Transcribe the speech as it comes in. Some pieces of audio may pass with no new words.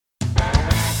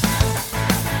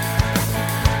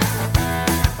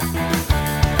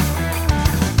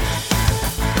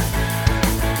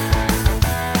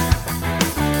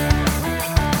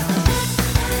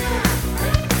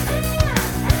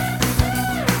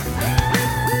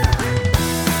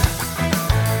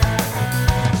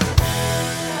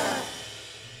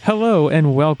Hello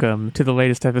and welcome to the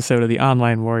latest episode of the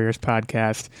Online Warriors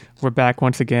podcast. We're back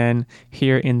once again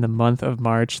here in the month of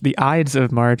March. The Ides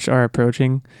of March are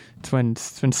approaching. It's when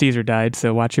Caesar died,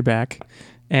 so watch your back.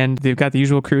 And they've got the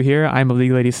usual crew here. I'm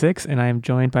Illegal86, and I am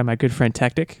joined by my good friend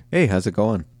Tactic. Hey, how's it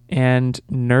going? And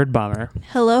Nerd Bomber.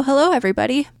 Hello,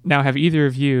 everybody. Now, have either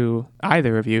of you,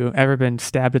 ever been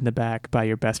stabbed in the back by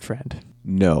your best friend?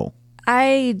 No.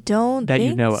 I don't That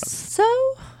think you know of. so.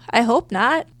 I hope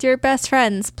not. Dear best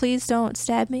friends, please don't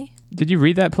stab me. Did you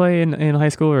read that play in high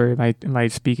school, or am I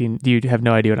speaking? Do you have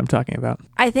no idea what I'm talking about?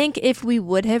 I think if we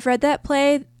would have read that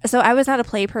play, so I was not a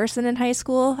play person in high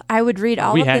school. I would read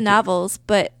all of the novels,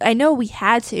 but I know we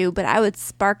had to, but I would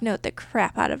SparkNote the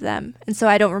crap out of them. And so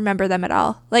I don't remember them at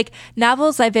all. Like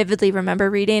novels, I vividly remember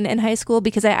reading in high school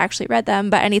because I actually read them,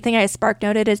 but anything I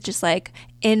SparkNoted is just like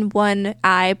in one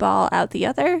eyeball, out the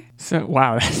other. So,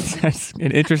 wow, that's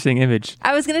an interesting image.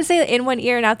 I was going to say in one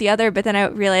ear and out the other, but then I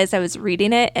realized I was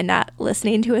reading it and not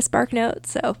listening to a SparkNote,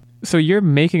 So you're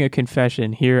making a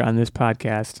confession here on this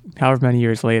podcast, however many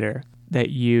years later, that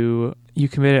you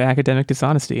committed academic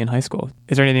dishonesty in high school.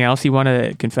 Is there anything else you want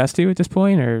to confess to at this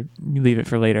point, or you leave it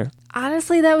for later?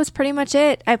 Honestly, that was pretty much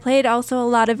it. I played also a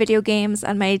lot of video games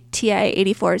on my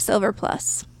TI-84 Silver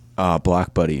Plus.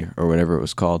 Block Buddy, or whatever it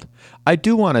was called. I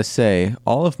do want to say,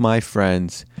 all of my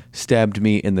friends stabbed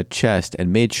me in the chest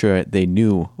and made sure they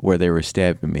knew where they were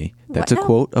stabbing me. That's a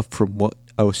quote from what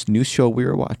a new show we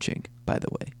were watching, by the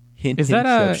way. Hint, Is hint,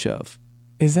 that shove.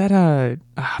 Is that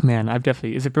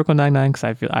is it Brooklyn Nine-Nine? Because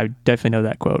I definitely know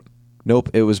that quote.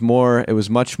 Nope, it was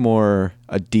much more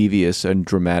a devious and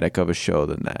dramatic of a show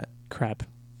than that. Crap.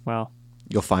 Well,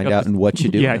 You'll find out in What You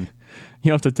Doing. Yeah.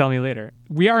 You'll have to tell me later.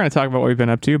 We are going to talk about what we've been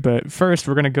up to, but first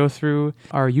we're going to go through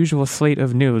our usual slate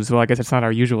of news. Well, I guess it's not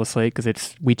our usual slate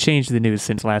because we changed the news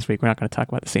since last week. We're not going to talk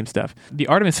about the same stuff. The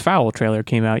Artemis Fowl trailer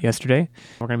came out yesterday.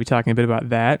 We're going to be talking a bit about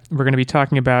that. We're going to be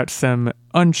talking about some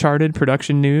Uncharted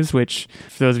production news, which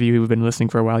for those of you who've been listening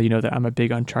for a while, you know that I'm a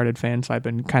big Uncharted fan, so I've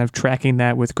been kind of tracking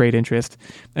that with great interest.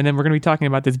 And then we're going to be talking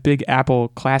about this big Apple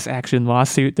class action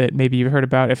lawsuit that maybe you've heard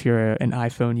about if you're an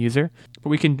iPhone user. But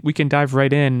we can dive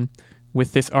right in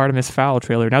with this Artemis Fowl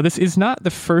trailer. Now, this is not the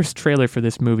first trailer for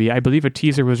this movie. I believe a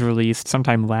teaser was released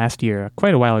sometime last year,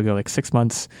 quite a while ago, like 6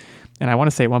 months. And I want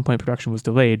to say at one point production was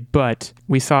delayed, but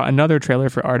we saw another trailer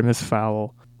for Artemis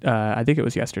Fowl. I think it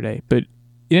was yesterday. But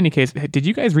in any case, did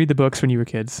you guys read the books when you were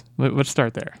kids? Let's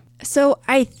start there. So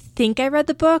I think I read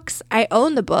the books. I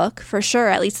own the book for sure,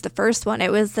 at least the first one.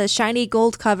 It was the shiny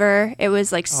gold cover. It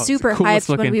was like super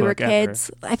hyped when we were kids.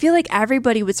 Ever. I feel like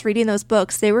everybody was reading those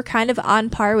books. They were kind of on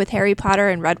par with Harry Potter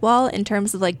and Redwall in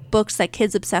terms of like books that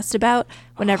kids obsessed about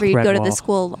whenever you go to the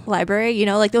school library. You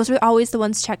know, like those were always the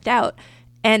ones checked out.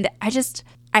 And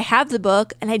I have the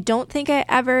book, and I don't think I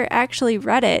ever actually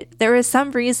read it. There was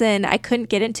some reason I couldn't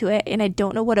get into it, and I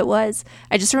don't know what it was.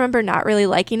 I just remember not really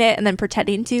liking it and then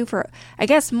pretending to for, I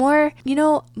guess, more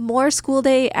school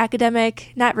day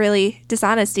academic, not really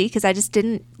dishonesty, because I just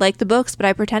didn't like the books, but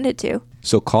I pretended to.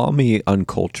 So call me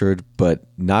uncultured, but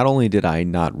not only did I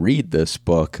not read this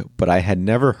book, but I had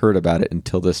never heard about it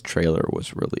until this trailer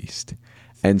was released.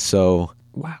 And so...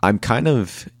 Wow. I'm kind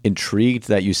of intrigued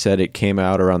that you said it came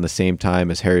out around the same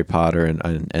time as Harry Potter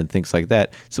and things like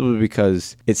that, simply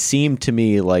because it seemed to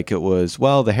me like it was,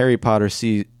 well, the Harry Potter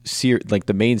like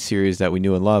the main series that we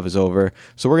knew and love is over,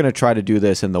 so we're going to try to do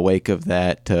this in the wake of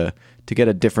that to get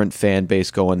a different fan base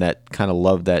going that kind of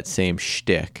loved that same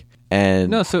shtick.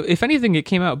 And no, so if anything, it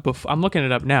came out before. I'm looking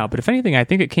it up now, but if anything, I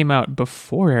think it came out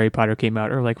before Harry Potter came out,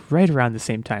 or like right around the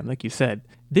same time, like you said.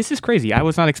 This is crazy. I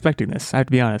was not expecting this, I have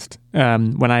to be honest,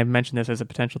 when I mentioned this as a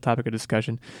potential topic of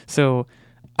discussion. So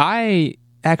I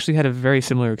actually had a very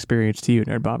similar experience to you,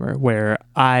 Nerd Bomber, where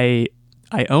I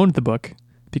owned the book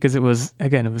because it was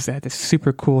at this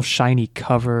super cool shiny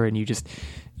cover, and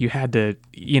you had to,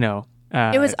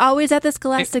 it was always at the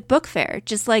Scholastic Book Fair,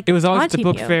 just like it was always at the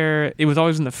book fair. It was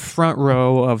always in the front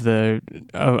row of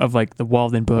like the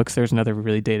Walden books. There's another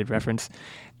really dated reference,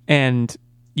 and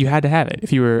you had to have it.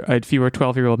 If you were a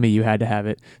 12-year-old me, you had to have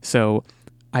it. So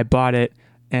I bought it,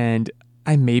 and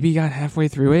I maybe got halfway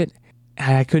through it,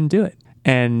 and I couldn't do it.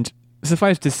 And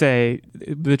suffice to say,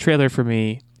 the trailer for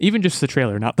me, even just the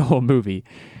trailer, not the whole movie,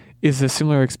 is a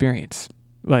similar experience.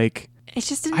 Like it's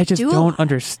just I just don't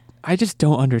understand I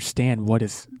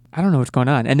don't know what's going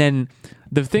on. And then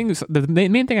the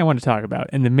main thing I want to talk about,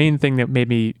 and the main thing that made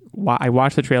me, I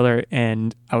watched the trailer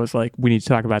and I was like, we need to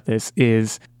talk about this,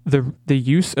 is the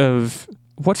use of,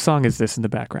 what song is this in the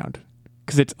background?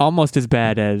 Because it's almost as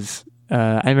bad as,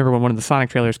 I remember when one of the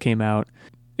Sonic trailers came out,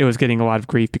 it was getting a lot of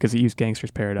grief because it used Gangster's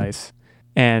Paradise.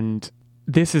 And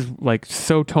this is like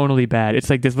so tonally bad. It's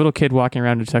like this little kid walking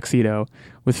around in a tuxedo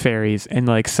with fairies and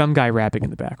like some guy rapping in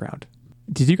the background.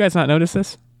 Did you guys not notice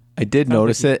this? I did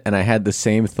notice it, and I had the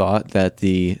same thought that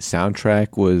the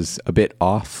soundtrack was a bit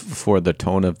off for the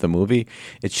tone of the movie.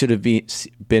 It should have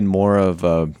been more of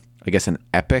a, I guess, an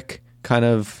epic kind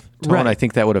of tone. Right. I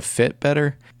think that would have fit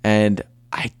better. And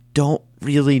I don't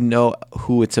really know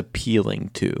who it's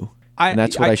appealing to. And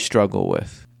that's what I struggle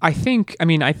with. I think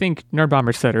Nerd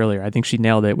Bomber said earlier, I think she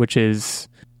nailed it, which is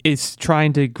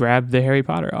trying to grab the Harry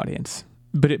Potter audience.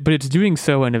 But it's doing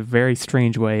so in a very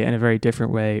strange way and a very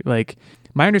different way. Like,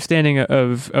 my understanding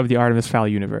of the Artemis Fowl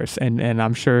universe, and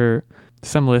I'm sure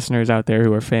some listeners out there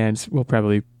who are fans will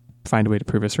probably find a way to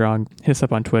prove us wrong. Hit us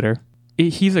up on Twitter.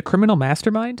 He's a criminal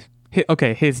mastermind?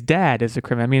 His dad is a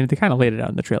criminal. I mean, they kind of laid it out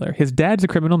in the trailer. His dad's a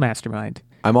criminal mastermind.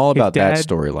 I'm all about that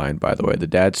storyline, by the way. The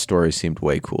dad's story seemed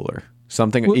way cooler.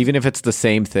 Even if it's the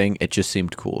same thing, it just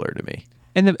seemed cooler to me.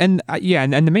 And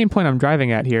the main point I'm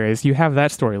driving at here is you have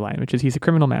that storyline, which is he's a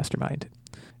criminal mastermind,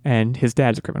 and his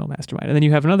dad's a criminal mastermind. And then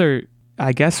you have another,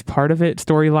 I guess, part of it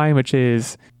storyline, which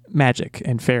is magic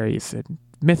and fairies and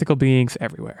mythical beings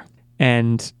everywhere.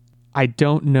 And I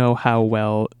don't know how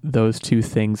well those two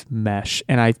things mesh.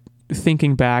 And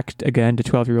thinking back again to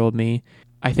 12-year-old me,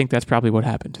 I think that's probably what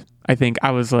happened. I think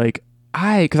I was like,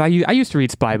 because I used to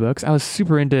read spy books. I was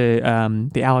super into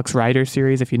the Alex Rider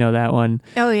series, if you know that one.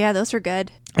 Oh, yeah, those were good.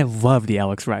 I love the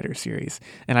Alex Rider series.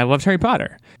 And I loved Harry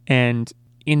Potter. And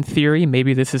in theory,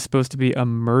 maybe this is supposed to be a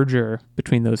merger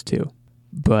between those two.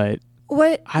 But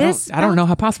I don't know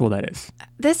how possible that is.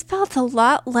 This felt a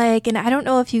lot like, and I don't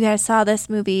know if you guys saw this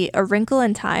movie, A Wrinkle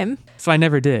in Time. So I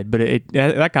never did, but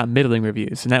that got middling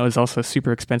reviews, and that was also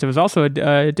super expensive. It was also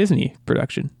a Disney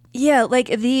production. Yeah, like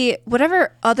the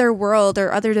whatever other world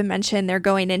or other dimension they're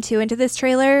going into this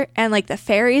trailer, and like the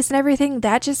fairies and everything,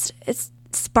 that just it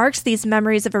sparks these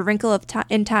memories of A Wrinkle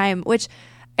in Time, which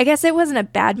I guess it wasn't a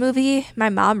bad movie. My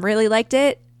mom really liked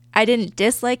it. I didn't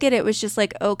dislike it. It was just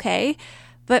like, okay.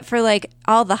 But for like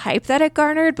all the hype that it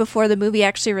garnered before the movie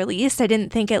actually released, I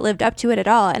didn't think it lived up to it at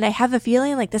all. And I have a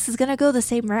feeling like this is going to go the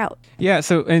same route. Yeah.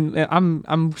 So, and I'm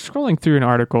scrolling through an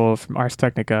article from Ars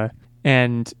Technica,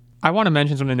 and I want to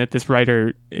mention something that this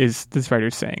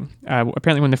writer's saying.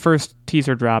 Apparently, when the first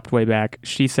teaser dropped way back,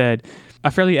 she said,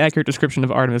 a fairly accurate description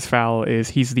of Artemis Fowl is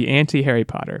he's the anti-Harry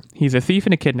Potter. He's a thief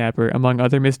and a kidnapper, among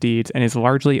other misdeeds, and is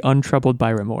largely untroubled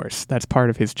by remorse. That's part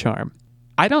of his charm.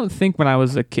 I don't think when I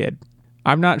was a kid,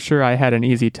 I'm not sure I had an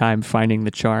easy time finding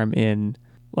the charm in,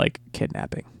 like,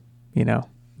 kidnapping, you know?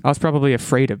 I was probably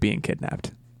afraid of being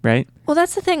kidnapped, right? Well,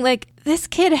 that's the thing. Like, this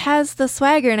kid has the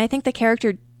swagger, and I think the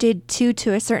character did too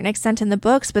to a certain extent in the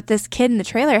books, but this kid in the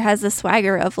trailer has the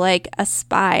swagger of, like, a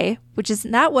spy, which is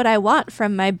not what I want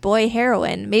from my boy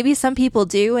heroine. Maybe some people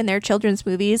do in their children's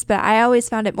movies, but I always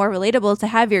found it more relatable to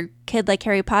have your kid like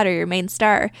Harry Potter, your main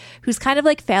star, who's kind of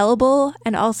like fallible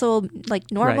and also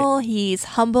like normal. Right. He's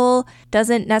humble,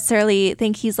 doesn't necessarily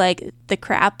think he's like the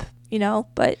crap, you know,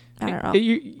 but I don't know.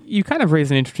 You kind of raise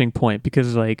an interesting point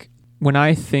because like when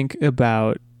I think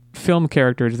about film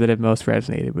characters that have most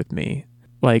resonated with me,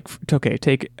 like, okay,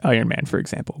 take Iron Man, for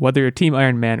example. Whether you're Team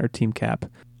Iron Man or Team Cap,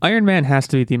 Iron Man has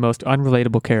to be the most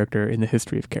unrelatable character in the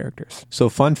history of characters. So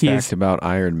fun fact about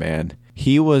Iron Man,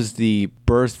 he was the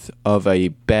birth of a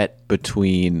bet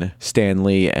between Stan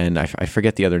Lee and I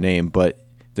forget the other name, but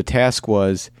the task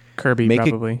was Kirby, make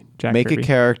Kirby. A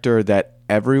character that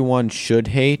everyone should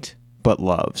hate but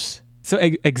loves. So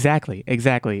exactly.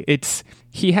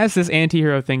 He has this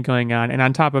anti-hero thing going on, and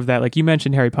on top of that, like you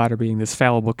mentioned Harry Potter being this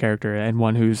fallible character and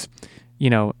one who's, you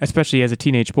know, especially as a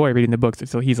teenage boy reading the books,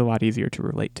 so he's a lot easier to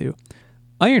relate to.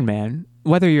 Iron Man,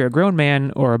 whether you're a grown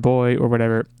man or a boy or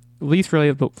whatever, least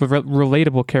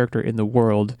relatable character in the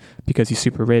world because he's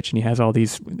super rich and he has all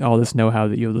this know-how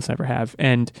that you'll just never have.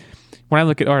 And when I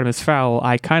look at Artemis Fowl,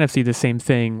 I kind of see the same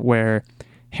thing where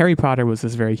Harry Potter was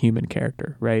this very human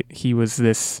character, right? He was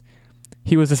this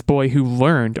boy who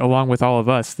learned, along with all of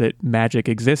us, that magic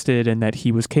existed and that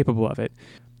he was capable of it.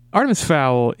 Artemis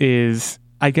Fowl is,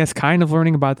 I guess, kind of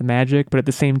learning about the magic, but at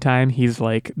the same time, he's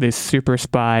like this super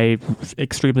spy,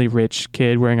 extremely rich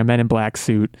kid wearing a Men in Black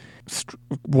suit,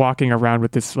 walking around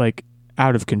with this like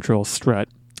out of control strut.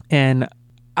 And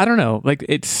I don't know, like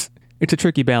it's a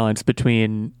tricky balance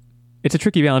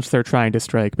they're trying to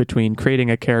strike between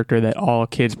creating a character that all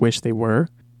kids wish they were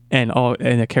and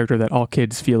a character that all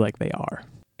kids feel like they are.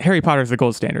 Harry Potter is the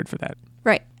gold standard for that.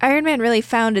 Right. Iron Man really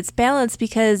found its balance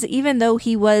because even though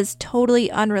he was totally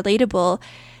unrelatable,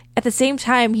 at the same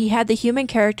time, he had the human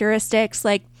characteristics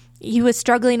like he was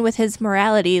struggling with his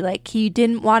morality. Like, he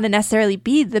didn't want to necessarily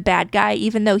be the bad guy,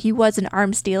 even though he was an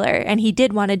arms dealer, and he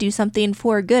did want to do something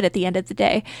for good at the end of the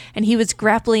day. And he was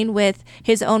grappling with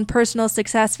his own personal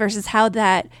success versus how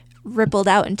that rippled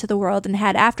out into the world and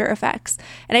had after effects.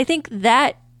 And I think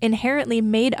that inherently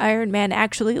made Iron Man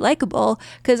actually likable,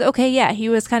 because, okay, yeah, he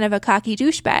was kind of a cocky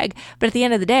douchebag, but at the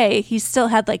end of the day, he still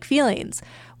had like feelings,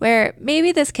 where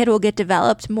maybe this kid will get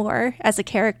developed more as a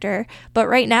character, but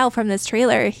right now from this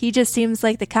trailer, he just seems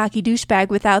like the cocky douchebag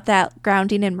without that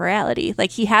grounding in morality.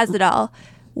 Like, he has it all.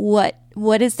 What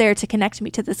is there to connect me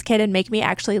to this kid and make me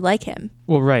actually like him?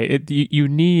 Well, right. You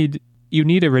need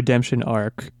a redemption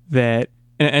arc. That,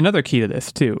 and another key to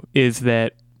this too is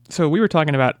that, so we were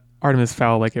talking about Artemis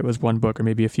Fowl like it was one book or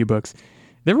maybe a few books.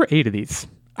 There were 8 of these.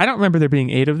 I don't remember there being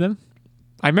 8 of them.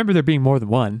 I remember there being more than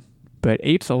one, but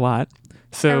 8's a lot.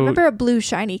 So I remember a blue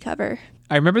shiny cover.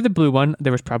 I remember the blue one.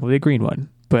 There was probably a green one,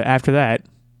 but after that,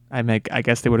 I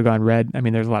guess they would have gone red. I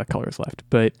mean, there's a lot of colors left,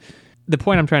 but the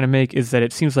point I'm trying to make is that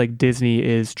it seems like Disney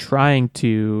is trying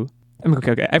to.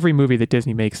 Okay, every movie that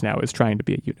Disney makes now is trying to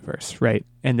be a universe, right?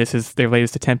 And this is their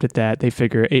latest attempt at that. They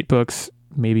figure 8 books,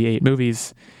 maybe 8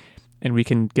 movies, and we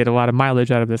can get a lot of mileage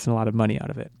out of this and a lot of money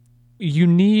out of it. You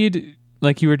need,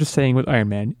 like you were just saying with Iron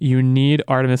Man, you need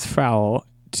Artemis Fowl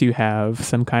to have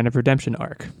some kind of redemption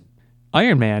arc.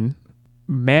 Iron Man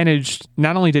managed,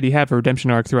 not only did he have a redemption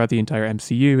arc throughout the entire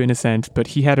MCU in a sense, but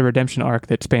he had a redemption arc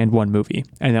that spanned one movie.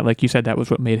 And that, like you said, that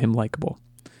was what made him likable.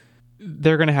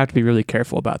 They're going to have to be really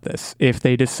careful about this. If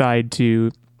they decide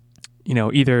to,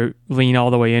 either lean all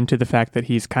the way into the fact that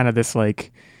he's kind of this,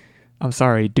 like, I'm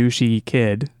sorry, douchey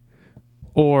kid,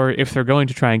 or if they're going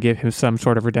to try and give him some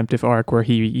sort of redemptive arc where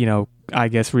he, I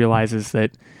guess realizes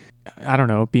that, I don't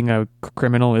know, being a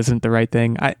criminal isn't the right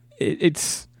thing.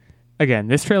 It's, again,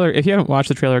 this trailer, if you haven't watched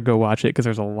the trailer, go watch it because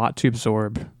there's a lot to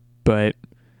absorb, but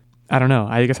I don't know.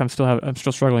 I guess I'm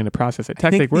still struggling to process it.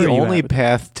 I think the only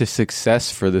path to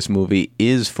success for this movie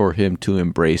is for him to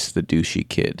embrace the douchey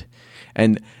kid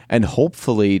and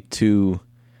hopefully to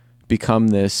become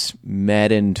this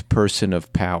maddened person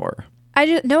of power.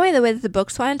 Knowing the way that the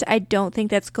books went, I don't think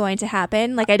that's going to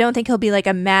happen. Like, I don't think he'll be like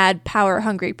a mad,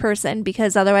 power-hungry person,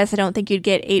 because otherwise I don't think you'd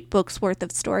get 8 books worth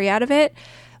of story out of it.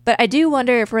 But I do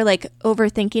wonder if we're like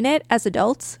overthinking it as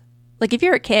adults. Like, if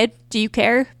you're a kid, do you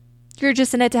care? You're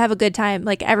just in it to have a good time.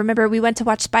 Like, I remember we went to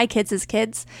watch Spy Kids as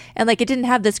kids, and like, it didn't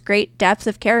have this great depth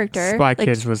of character. Spy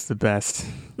Kids was the best.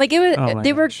 Like, it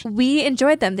was. We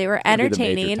enjoyed them. They were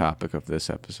entertaining. The major topic of this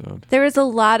episode. There was a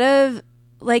lot of,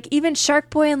 like, even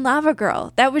Shark Boy and Lava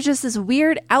Girl. That was just this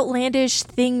weird, outlandish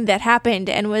thing that happened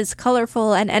and was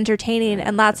colorful and entertaining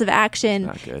and lots of action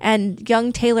and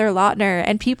young Taylor Lautner,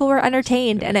 and people were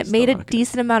entertained, and it made a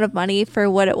decent amount of money for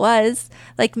what it was.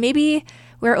 Like, maybe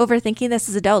we're overthinking this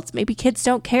as adults. Maybe kids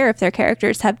don't care if their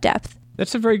characters have depth.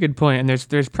 That's a very good point, and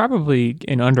there's probably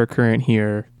an undercurrent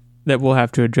here that we'll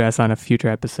have to address on a future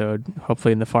episode,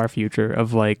 hopefully in the far future,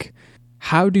 of like,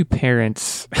 how do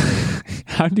parents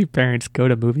go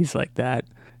to movies like that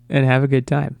and have a good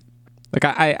time? Like,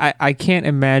 I can't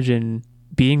imagine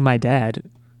being my dad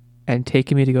and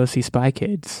taking me to go see Spy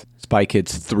Kids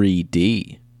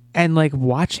 3D, and like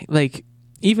watching, like,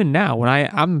 even now when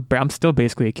I'm still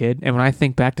basically a kid, and when I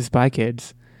think back to Spy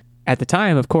Kids, at the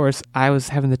time, of course, I was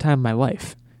having the time of my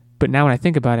life, but now when I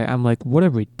think about it, I'm like, what a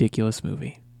ridiculous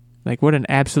movie. Like, what an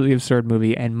absolutely absurd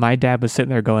movie. And my dad was sitting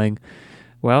there going,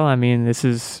 well, I mean, this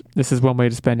is one way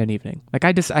to spend an evening. Like,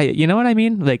 you know what I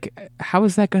mean? Like, how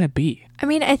is that going to be? I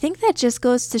mean, I think that just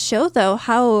goes to show, though,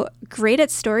 how great at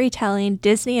storytelling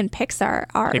Disney and Pixar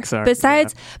are.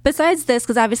 Besides this,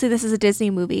 because obviously this is a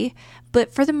Disney movie,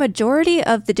 but for the majority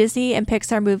of the Disney and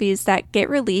Pixar movies that get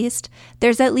released,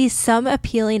 there's at least some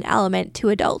appealing element to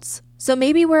adults. So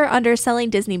maybe we're underselling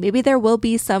Disney. Maybe there will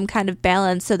be some kind of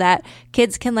balance so that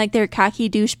kids can like their cocky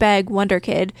douchebag Wonder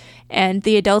Kid, and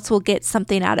the adults will get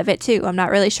something out of it too. I'm not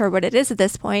really sure what it is at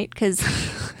this point, because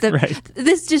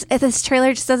this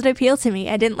trailer just doesn't appeal to me.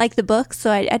 I didn't like the book, so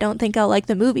I don't think I'll like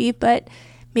the movie, but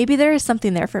maybe there is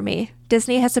something there for me.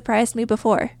 Disney has surprised me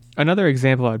before. Another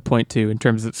example I'd point to in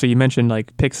terms of, so you mentioned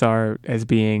like Pixar as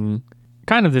being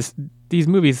kind of these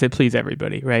movies that please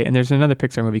everybody, right? And there's another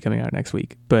Pixar movie coming out next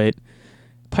week, but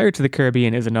Pirates of the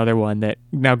Caribbean is another one that,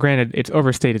 now granted, it's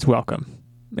overstayed its welcome,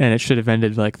 and it should have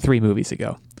ended like 3 movies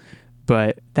ago.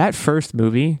 But that first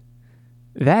movie,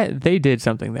 that they did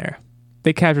something there.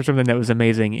 They captured something that was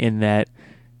amazing in that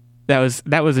was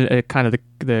a kind of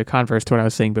the converse to what I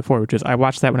was saying before, which is I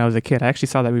watched that when I was a kid. I actually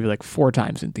saw that movie like 4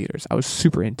 times in theaters. I was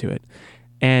super into it.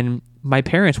 And my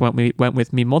parents went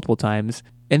with me multiple times,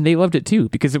 and they loved it too,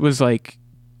 because it was like,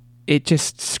 it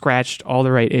just scratched all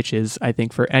the right itches, I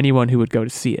think, for anyone who would go to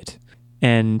see it.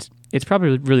 And it's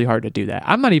probably really hard to do that.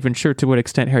 I'm not even sure to what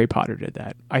extent Harry Potter did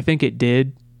that. I think it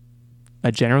did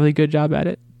a generally good job at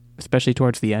it, especially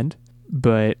towards the end.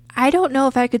 But I don't know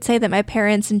if I could say that my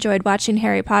parents enjoyed watching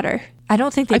Harry Potter. I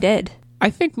don't think they did. I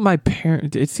think my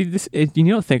parents, you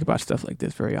don't think about stuff like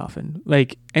this very often.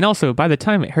 Like, and also by the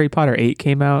time Harry Potter 8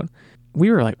 came out,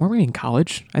 we were like, weren't we in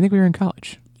college? I think we were in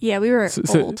college. Yeah, we were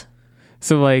old.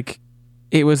 So like,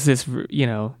 it was this,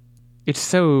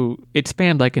 it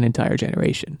spanned like an entire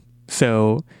generation.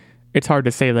 So it's hard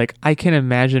to say. Like, I can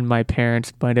imagine my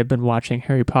parents might have been watching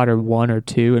Harry Potter 1 or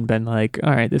 2 and been like,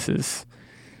 all right, it's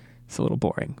a little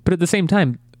boring. But at the same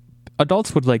time,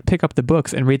 adults would like pick up the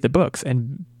books and read the books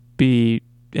and be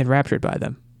enraptured by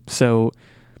them. So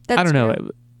I don't know.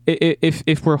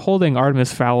 If we're holding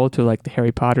Artemis Fowl to like the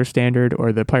Harry Potter standard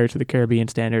or the Pirates of the Caribbean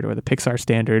standard or the Pixar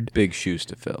standard, big shoes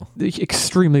to fill,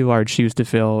 extremely large shoes to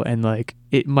fill, and like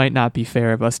it might not be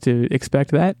fair of us to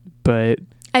expect that, but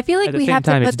I feel like we have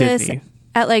to put this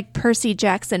at like Percy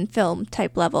Jackson film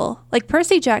type level. Like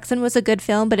Percy Jackson was a good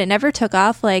film, but it never took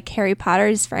off like Harry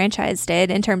Potter's franchise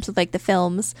did in terms of like the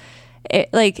films.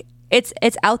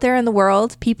 It's out there in the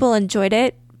world. People enjoyed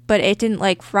it, but it didn't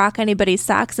like rock anybody's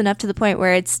socks enough to the point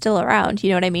where it's still around. You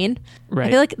know what I mean? Right. I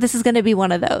feel like this is going to be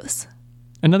one of those.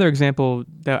 Another example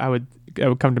that I would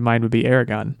come to mind would be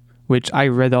Eragon, which I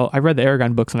read the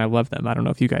Eragon books and I loved them. I don't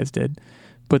know if you guys did,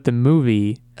 but the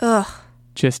movie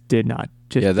just did not.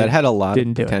 That had a lot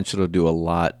of potential to do a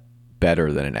lot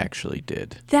better than it actually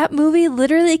did. That movie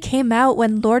literally came out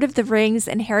when Lord of the Rings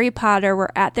and Harry Potter were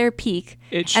at their peak.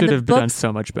 It should have been done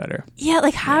so much better. Yeah,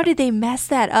 like how did they mess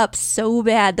that up so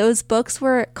bad? Those books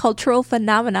were cultural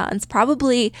phenomenons,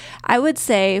 probably, I would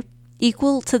say,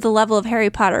 equal to the level of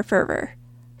Harry Potter fervor.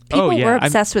 People were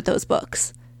obsessed with those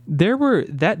books.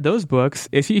 Those books,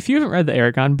 if you haven't read the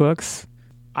Eragon books,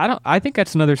 I think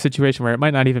that's another situation where it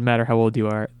might not even matter how old you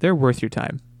are. They're worth your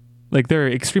time. Like, they're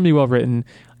extremely well written.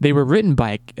 They were written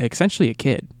by essentially a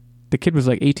kid. The kid was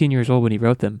like 18 years old when he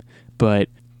wrote them, but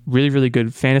really, really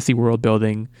good fantasy world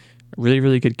building, really,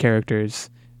 really good characters.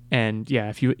 And yeah,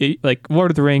 if you like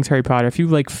Lord of the Rings, Harry Potter, if you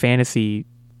like fantasy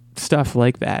stuff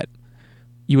like that,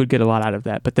 you would get a lot out of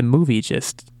that. But the movie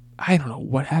just, I don't know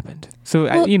what happened. So,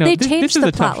 they changed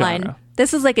the plot line.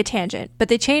 This is like a tangent, but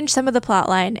they changed some of the plot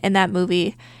line in that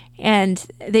movie, and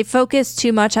they focused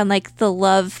too much on like the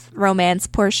love romance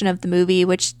portion of the movie,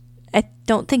 which I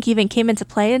don't think even came into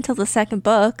play until the second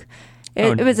book.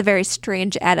 It was a very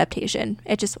strange adaptation.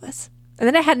 It just was. And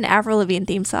then it had an Avril Lavigne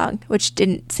theme song, which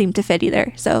didn't seem to fit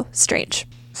either. So strange.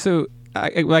 So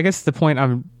I guess the point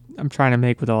I'm trying to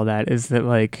make with all that is that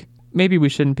like maybe we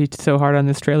shouldn't be so hard on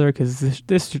this trailer because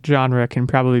this genre can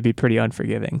probably be pretty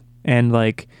unforgiving. And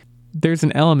like there's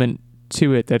an element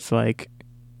to it that's like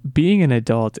being an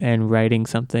adult and writing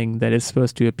something that is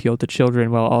supposed to appeal to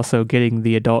children while also getting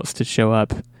the adults to show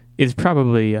up is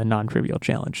probably a non-trivial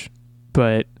challenge.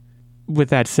 But with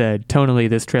that said, tonally,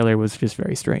 this trailer was just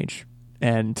very strange.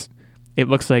 And it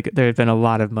looks like there's been a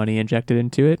lot of money injected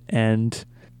into it. And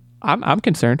I'm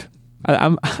concerned.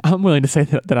 I'm willing to say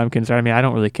that I'm concerned. I mean, I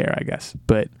don't really care, I guess.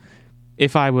 But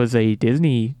if I was a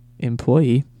Disney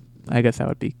employee, I guess I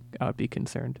would be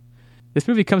concerned. This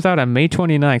movie comes out on May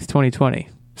 29th, 2020.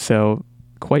 So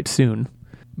quite soon.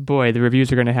 Boy, the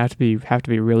reviews are going to have to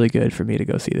be really good for me to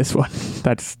go see this one.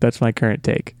 That's my current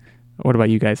take. What about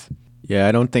you guys? Yeah,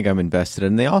 I don't think I'm invested.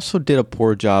 And they also did a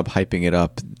poor job hyping it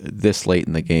up this late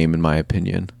in the game, in my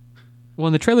opinion. Well,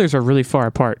 and the trailers are really far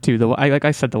apart, too. Like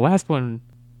I said, the last one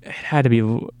had to be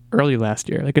early last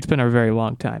year. Like, it's been a very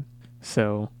long time.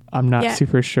 So I'm not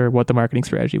super sure what the marketing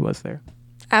strategy was there.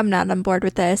 I'm not on board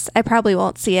with this. I probably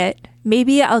won't see it.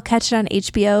 Maybe I'll catch it on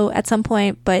HBO at some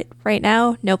point, but right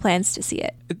now, no plans to see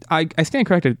it. I stand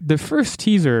corrected. The first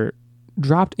teaser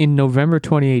dropped in November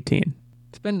 2018.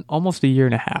 It's been almost a year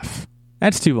and a half.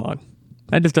 That's too long.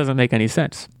 That just doesn't make any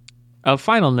sense. A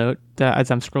final note, as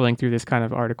I'm scrolling through this kind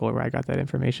of article where I got that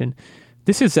information,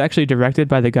 this is actually directed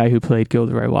by the guy who played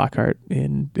Gilderoy Lockhart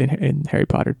in Harry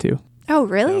Potter 2. Oh,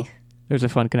 really? So there's a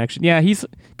fun connection. Yeah, he's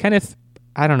Kenneth,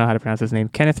 I don't know how to pronounce his name,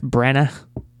 Kenneth Branagh.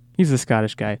 He's a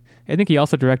Scottish guy. I think he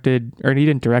also directed, or he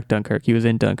didn't direct Dunkirk. He was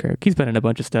in Dunkirk. He's been in a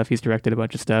bunch of stuff. He's directed a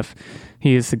bunch of stuff.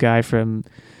 He is the guy from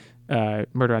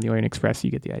Murder on the Orient Express.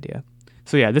 You get the idea.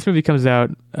 So yeah, this movie comes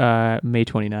out May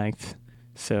 29th.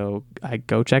 So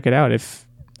go check it out if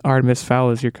Artemis Fowl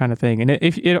is your kind of thing. And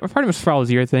if Artemis Fowl is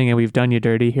your thing and we've done you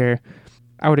dirty here,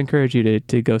 I would encourage you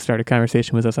to go start a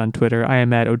conversation with us on Twitter. I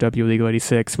am at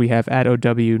OWLegal86. We have at OW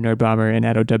Nerdbomber and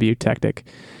at OW Tactic.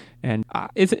 And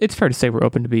it's fair to say we're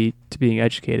open to being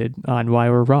educated on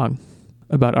why we're wrong.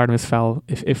 about Artemis Fowl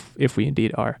if we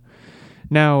indeed are.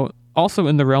 Now, also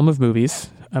in the realm of movies,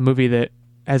 a movie that,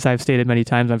 as I've stated many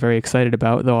times, I'm very excited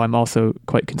about, though I'm also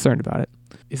quite concerned about it,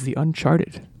 is the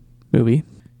Uncharted movie.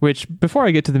 Which, before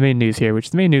I get to the main news here,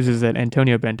 the main news is that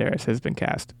Antonio Banderas has been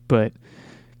cast. But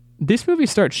this movie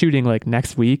starts shooting like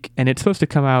next week, and it's supposed to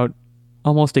come out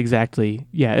almost exactly,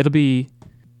 it'll be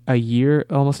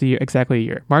exactly a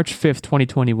year. March 5th,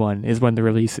 2021 is when the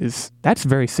release is. That's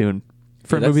very soon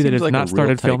for a movie that has not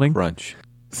started filming. Crunch.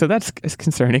 So that's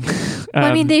concerning. Well,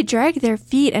 I mean, they dragged their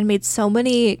feet and made so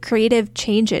many creative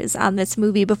changes on this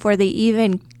movie before they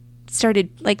even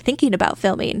started thinking about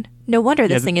filming. No wonder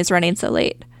this thing is running so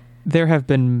late. There have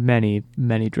been many,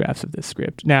 many drafts of this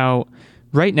script. Now,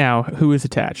 right now, who is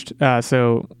attached?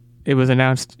 So it was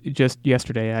announced just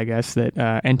yesterday, I guess, that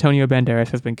Antonio Banderas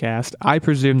has been cast. I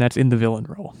presume that's in the villain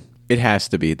role. It has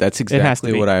to be. That's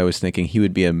exactly what I was thinking. He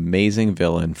would be an amazing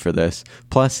villain for this.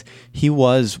 Plus, he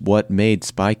was what made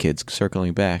Spy Kids,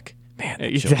 circling back. Man,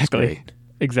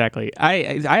 Exactly.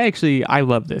 I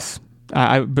love this.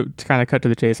 But to kind of cut to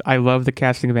the chase, I love the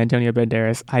casting of Antonio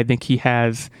Banderas. I think he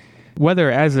has, whether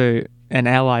as an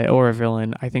ally or a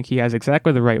villain, I think he has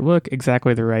exactly the right look,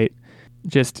 exactly the right,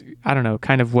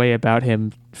 kind of way about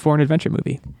him for an adventure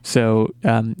movie. So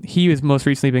he has most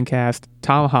recently been cast.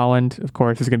 Tom Holland, of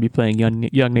course, is going to be playing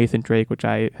young Nathan Drake, which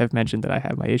I have mentioned that I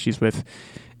have my issues with.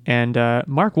 And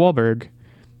Mark Wahlberg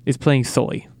is playing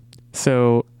Sully.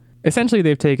 So essentially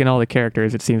they've taken all the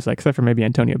characters, it seems like, except for maybe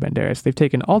Antonio Banderas. They've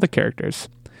taken all the characters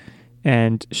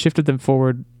and shifted them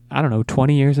forward,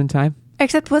 20 years in time.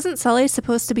 Except wasn't Sully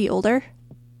supposed to be older?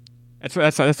 That's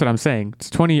what I'm saying.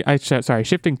 It's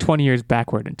shifting 20 years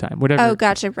backward in time. Whatever. Oh,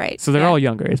 gotcha, right. So they're all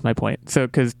younger, is my point. So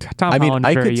because Tom Holland's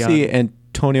very young. I could see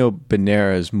Antonio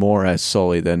Banderas more as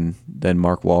Sully than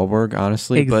Mark Wahlberg,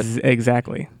 honestly.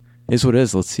 Exactly. Is what it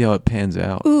is. Let's see how it pans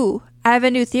out. Ooh, I have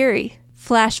a new theory.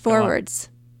 Flash forwards.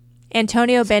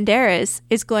 Antonio Banderas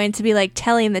is going to be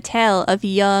telling the tale of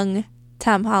young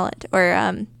Tom Holland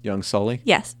or young Sully.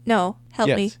 Yes. No. Help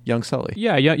me. Young Sully.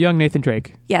 Yeah, young Nathan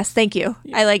Drake. Yes, thank you.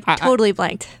 I totally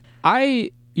blanked.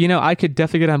 I could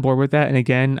definitely get on board with that. And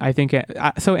again, I think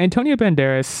so. Antonio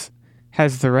Banderas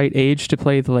has the right age to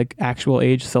play the actual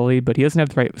age Sully, but he doesn't have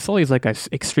the right. Sully's a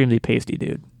extremely pasty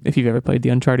dude. If you've ever played the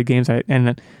Uncharted games,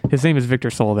 and his name is Victor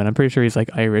Sullivan. I'm pretty sure he's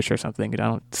Irish or something.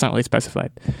 It's not really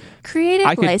specified. Creative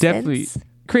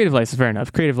license, fair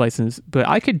enough. Creative license, but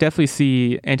I could definitely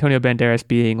see Antonio Banderas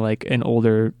being an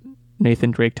older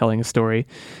Nathan Drake telling a story.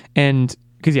 And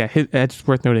because it's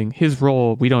worth noting, his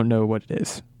role, we don't know what it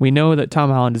is. We know that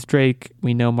Tom Holland is Drake.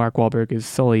 We know Mark Wahlberg is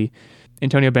Sully.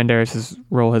 Antonio Banderas'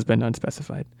 role has been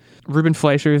unspecified. Ruben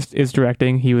Fleischer is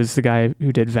directing. He was the guy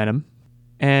who did Venom.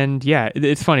 And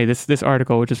it's funny, this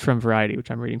article, which is from Variety,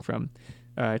 which I'm reading from,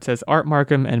 it says Art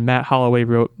Markham and Matt Holloway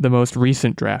wrote the most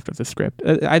recent draft of the script.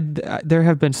 There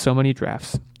have been so many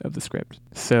drafts of the script.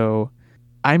 So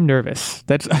I'm nervous.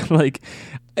 That's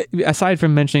aside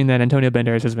from mentioning that Antonio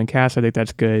Banderas has been cast, I think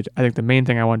that's good. I think the main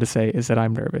thing I wanted to say is that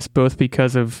I'm nervous, both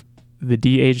because of the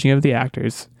de-aging of the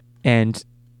actors, and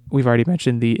we've already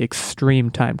mentioned the extreme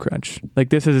time crunch.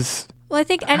 This is... Well, I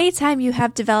think anytime you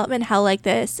have development hell like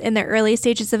this in the early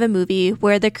stages of a movie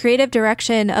where the creative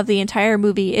direction of the entire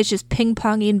movie is just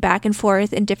ping-ponging back and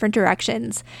forth in different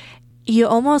directions, you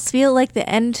almost feel like the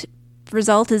end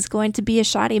result is going to be a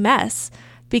shoddy mess.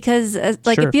 Because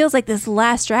It feels like this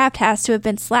last draft has to have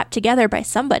been slapped together by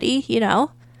somebody,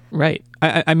 Right.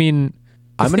 I mean,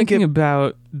 I'm thinking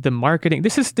about the marketing.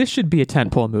 This should be a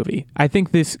tentpole movie. I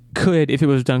think this could, if it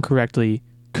was done correctly,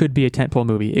 could be a tentpole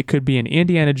movie. It could be an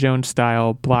Indiana Jones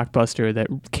style blockbuster that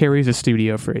carries a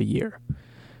studio for a year,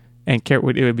 and it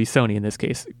would be Sony in this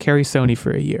case. Carry Sony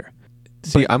for a year.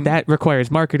 See, that requires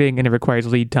marketing and it requires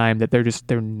lead time that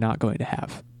they're not going to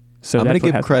have. So I'm going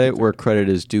to give credit where credit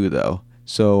is due, though.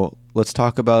 So let's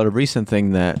talk about a recent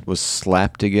thing that was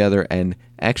slapped together and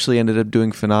actually ended up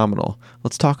doing phenomenal.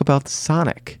 Let's talk about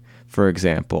Sonic, for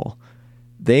example.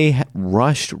 They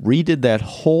redid that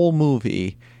whole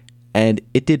movie, and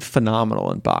it did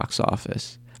phenomenal in box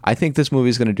office. I think this movie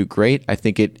is going to do great. I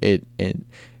think it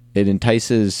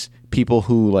entices people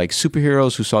who like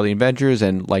superheroes, who saw the Avengers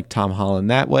and like Tom Holland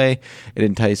that way. It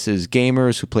entices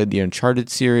gamers who played the Uncharted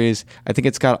series. I think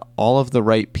it's got all of the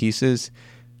right pieces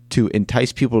to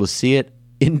entice people to see it,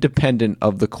 independent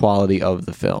of the quality of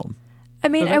the film. I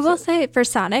mean, I will say for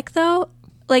Sonic, though,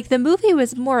 the movie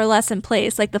was more or less in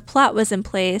place. The plot was in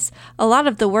place. A lot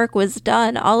of the work was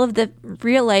done. All of the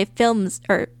real-life films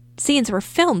or scenes were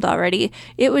filmed already.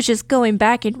 It was just going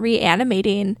back and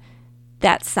reanimating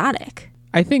that Sonic.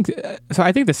 I think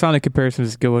the Sonic comparison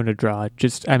is going to draw.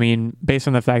 Just, I mean, based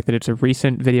on the fact that it's a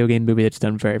recent video game movie that's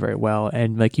done very, very well,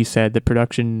 and like you said, the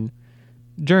production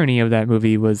journey of that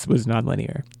movie was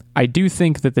non-linear. I do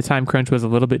think that the time crunch was a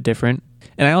little bit different,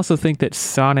 and I also think that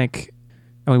Sonic.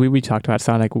 I mean, we talked about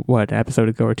Sonic an episode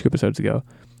ago or 2 episodes ago.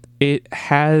 It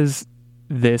has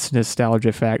this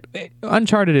nostalgia fact.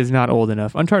 Uncharted is not old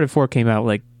enough. Uncharted 4 came out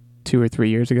like 2 or 3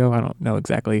 years ago. I don't know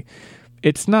exactly.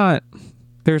 It's not.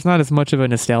 There's not as much of a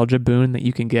nostalgia boon that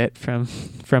you can get from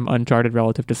Uncharted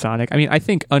relative to Sonic. I mean, I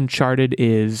think Uncharted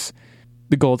is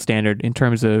the gold standard in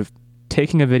terms of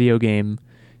taking a video game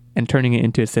and turning it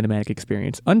into a cinematic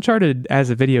experience. Uncharted as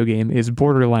a video game is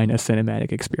borderline a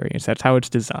cinematic experience. That's how it's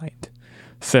designed.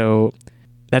 So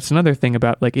that's another thing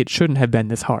about, like, it shouldn't have been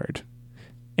this hard.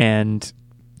 And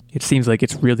it seems like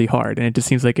it's really hard. And it just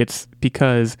seems like it's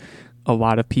because a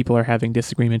lot of people are having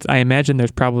disagreements. I imagine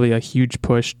there's probably a huge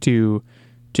push to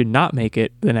not make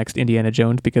it the next Indiana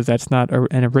Jones because that's not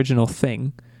an original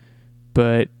thing.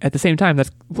 But at the same time, that's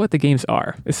what the games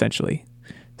are, essentially.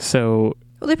 So...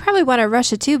 Well, they probably want to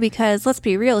rush it too because, let's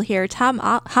be real here, Tom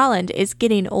Holland is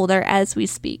getting older as we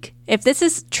speak. If this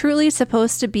is truly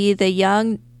supposed to be the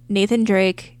young Nathan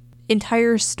Drake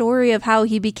entire story of how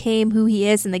he became who he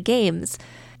is in the games,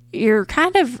 you're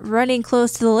kind of running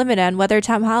close to the limit on whether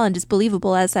Tom Holland is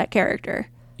believable as that character.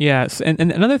 Yes, and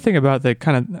another thing about the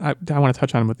kind of, I want to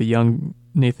touch on with the young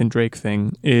Nathan Drake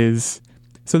thing is,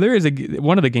 so there is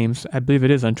one of the games, I believe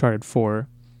it is Uncharted 4,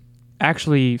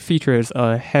 actually features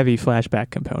a heavy flashback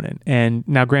component. And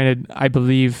now granted, I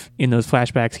believe in those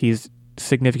flashbacks he's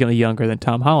significantly younger than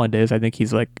Tom Holland is. I think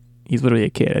he's literally a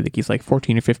kid. I think he's like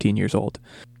 14 or 15 years old.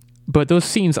 But those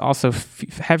scenes also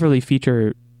heavily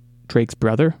feature Drake's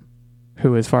brother,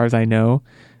 who, as far as I know,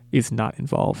 is not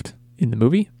involved in the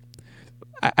movie.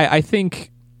 I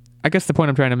guess the point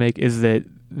I'm trying to make is that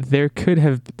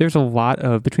there's a lot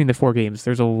of, between the 4 games,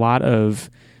 there's a lot of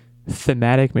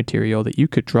thematic material that you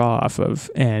could draw off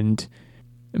of and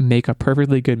make a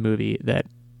perfectly good movie that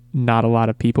not a lot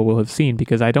of people will have seen,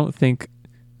 because I don't think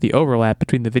the overlap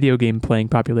between the video game playing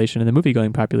population and the movie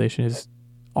going population is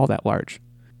all that large.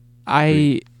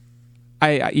 I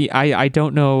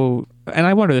don't know, and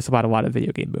I wonder this about a lot of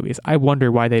video game movies. I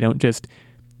wonder why they don't just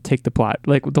take the plot.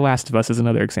 Like The Last of Us is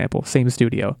another example, same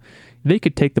studio. They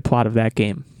could take the plot of that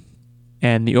game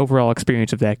and the overall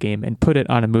experience of that game and put it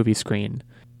on a movie screen,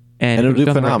 and it would do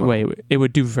phenomenal. Right way, it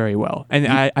would do very well. And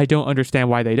I don't understand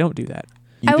why they don't do that.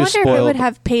 I wonder if it would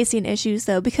have pacing issues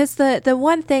though, because the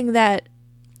one thing that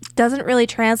doesn't really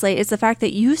translate is the fact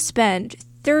that you spend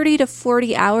 30 to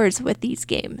 40 hours with these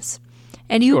games.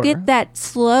 And you get that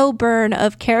slow burn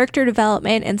of character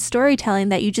development and storytelling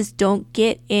that you just don't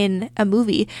get in a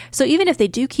movie. So even if they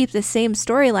do keep the same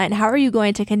storyline, how are you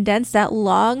going to condense that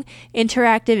long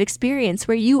interactive experience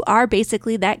where you are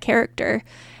basically that character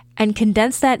and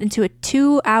condense that into a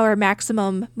 2-hour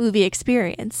maximum movie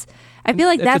experience? I feel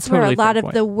like that's where a lot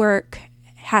of the work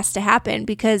has to happen,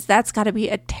 because that's got to be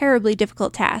a terribly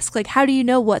difficult task. Like, how do you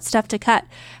know what stuff to cut?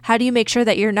 How do you make sure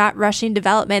that you're not rushing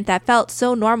development that felt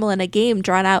so normal in a game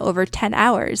drawn out over 10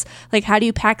 hours? Like, how do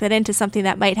you pack that into something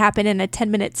that might happen in a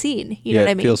 10-minute scene? You know what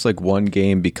I mean? It feels like one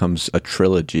game becomes a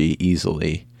trilogy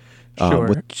easily.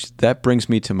 Sure. That brings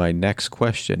me to my next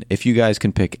question. If you guys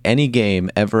can pick any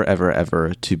game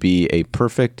ever to be a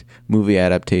perfect movie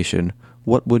adaptation,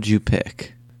 what would you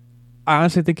pick? I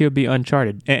honestly think it would be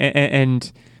Uncharted,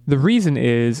 and the reason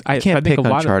is I can't pick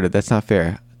Uncharted. That's not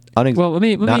fair. Well, let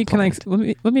me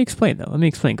explain though. Let me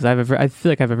explain, because I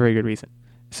feel like I have a very good reason.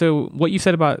 So what you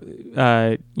said about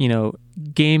game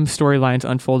storylines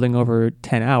unfolding over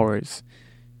 10 hours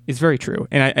is very true,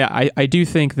 and I do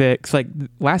think that, 'cause like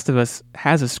Last of Us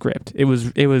has a script. It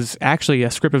was actually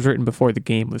a script was written before the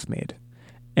game was made.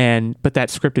 But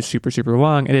that script is super, super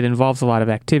long, and it involves a lot of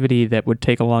activity that would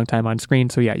take a long time on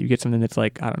screen. So yeah, you get something that's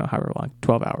like, I don't know, however long,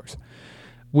 12 hours.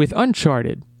 With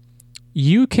Uncharted,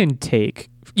 you can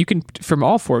from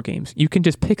all 4 games, you can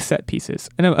just pick set pieces.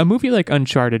 And a movie like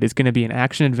Uncharted is going to be an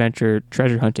action-adventure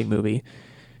treasure hunting movie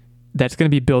that's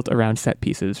going to be built around set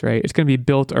pieces, right? It's going to be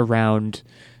built around,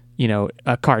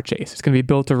 a car chase. It's going to be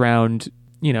built around,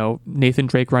 Nathan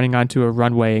Drake running onto a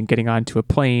runway and getting onto a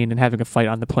plane and having a fight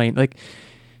on the plane. Like,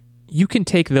 you can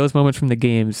take those moments from the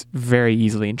games very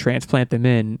easily and transplant them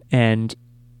in, and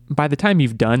by the time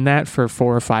you've done that for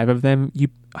 4 or 5 of them, you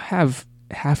have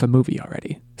half a movie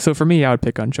already. So for me, I would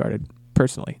pick Uncharted,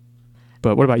 personally.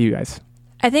 But what about you guys?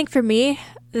 I think for me,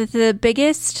 the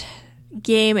biggest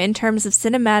game in terms of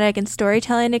cinematic and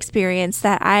storytelling experience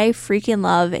that I freaking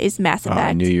love is Mass Effect.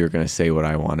 I knew you were going to say what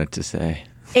I wanted to say.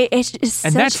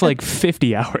 And that's like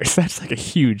 50 hours. That's like a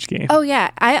huge game. Oh,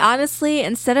 yeah. I honestly,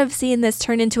 instead of seeing this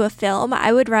turn into a film,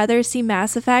 I would rather see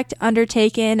Mass Effect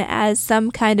undertaken as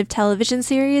some kind of television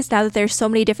series now that there's so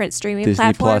many different streaming platforms.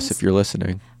 Disney Plus, if you're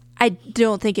listening. I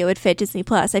don't think it would fit Disney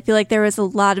Plus. I feel like there was a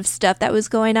lot of stuff that was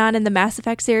going on in the Mass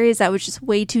Effect series that was just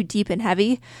way too deep and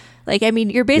heavy. Like, I mean,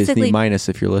 you're basically... Disney minus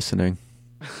if you're listening.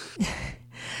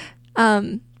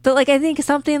 But like I think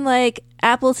something like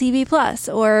Apple TV Plus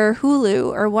or Hulu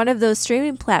or one of those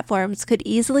streaming platforms could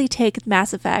easily take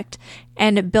Mass Effect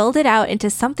and build it out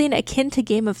into something akin to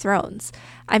Game of Thrones.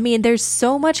 I mean, there's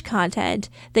so much content.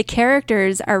 The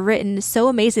characters are written so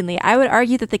amazingly. I would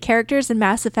argue that the characters in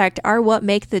Mass Effect are what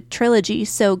make the trilogy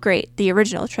so great, the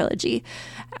original trilogy.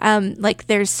 Like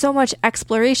there's so much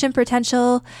exploration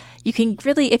potential. You can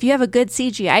really, if you have a good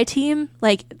CGI team,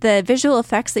 like the visual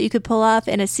effects that you could pull off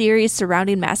in a series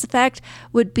surrounding Mass Effect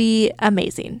would be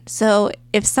amazing. So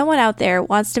if someone out there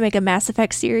wants to make a Mass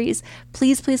Effect series,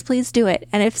 please, please, please do it.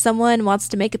 And if someone wants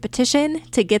to make a petition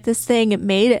to get this thing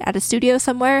made at a studio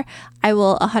somewhere, I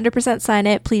will 100% sign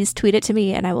it. Please tweet it to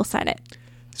me and I will sign it.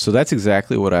 So that's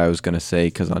exactly what I was going to say,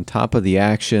 because on top of the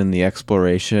action, the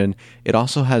exploration, it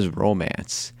also has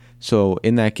romance. So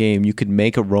in that game, you could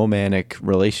make a romantic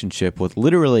relationship with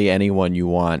literally anyone you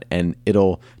want, and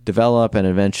it'll develop and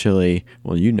eventually,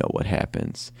 well, you know what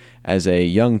happens. As a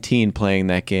young teen playing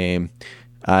that game,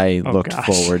 I looked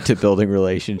forward to building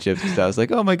relationships because I was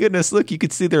like, oh my goodness, look, you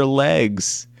could see their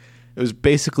legs. It was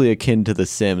basically akin to The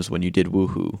Sims when you did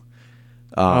Woohoo.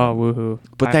 Woohoo.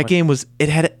 But that game it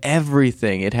had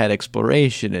everything. It had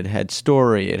exploration, it had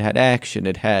story, it had action,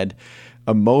 it had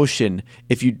emotion.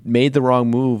 If you made the wrong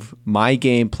move, my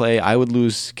gameplay, I would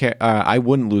lose. I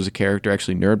wouldn't lose a character.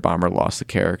 Actually, Nerd Bomber lost a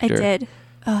character. I did.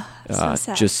 Oh, so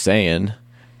sad. Just saying.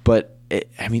 But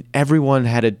I mean, everyone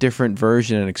had a different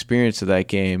version and experience of that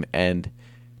game, and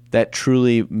that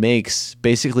truly makes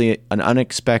basically an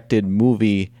unexpected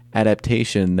movie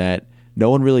adaptation that no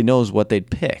one really knows what they'd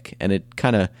pick, and it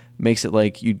kind of makes it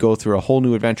like you'd go through a whole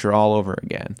new adventure all over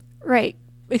again. Right.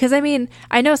 Because, I mean,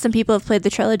 I know some people have played the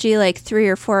trilogy like 3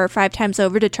 or 4 or 5 times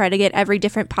over to try to get every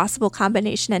different possible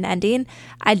combination and ending.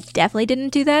 I definitely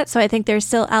didn't do that, so I think there's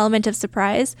still element of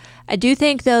surprise. I do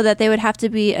think, though, that they would have to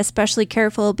be especially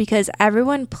careful because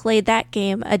everyone played that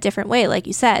game a different way, like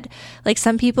you said. Like,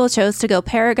 some people chose to go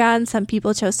Paragon, some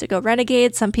people chose to go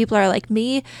Renegade, some people are like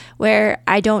me, where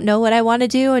I don't know what I want to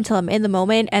do until I'm in the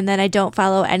moment, and then I don't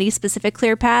follow any specific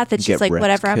clear path. It's just like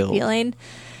whatever I'm feeling.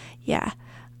 Yeah.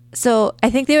 So I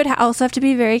think they would also have to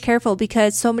be very careful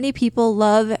because so many people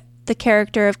love the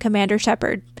character of Commander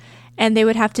Shepard, and they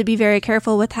would have to be very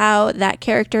careful with how that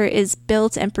character is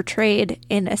built and portrayed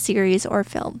in a series or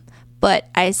film. But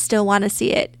I still want to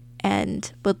see it and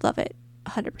would love it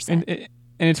 100%. And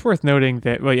it's worth noting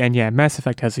that, Mass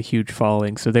Effect has a huge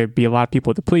following, so there'd be a lot of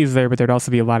people to please there, but there'd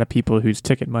also be a lot of people whose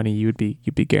ticket money you'd be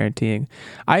guaranteeing.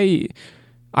 I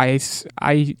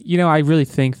really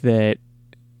think that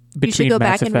you should go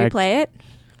back and replay it?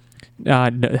 No,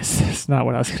 that's not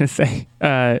what I was going to say.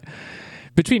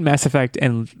 Between Mass Effect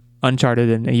and Uncharted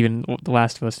and even The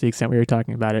Last of Us, to the extent we were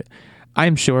talking about it,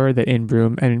 I'm sure that in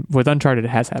Broom, and with Uncharted it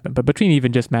has happened, but between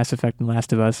even just Mass Effect and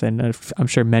Last of Us, and I'm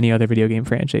sure many other video game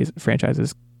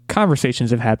franchises,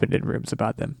 conversations have happened in rooms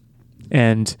about them.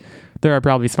 And there are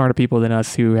probably smarter people than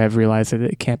us who have realized that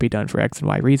it can't be done for X and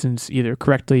Y reasons, either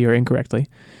correctly or incorrectly.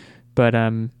 But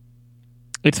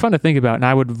it's fun to think about, and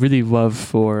I would really love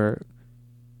for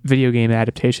video game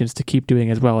adaptations to keep doing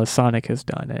as well as Sonic has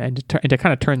done, and to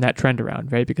kind of turn that trend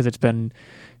around, right? Because it's been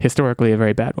historically a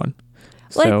very bad one.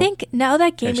 Well, I think now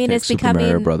that gaming is becoming...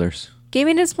 Super Mario Brothers.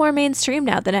 Gaming is more mainstream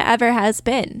now than it ever has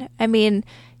been. I mean,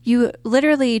 you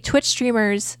literally, Twitch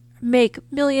streamers make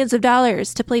millions of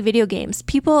dollars to play video games.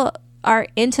 People are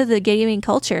into the gaming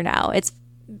culture now. It's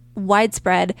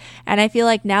widespread, and I feel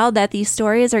like now that these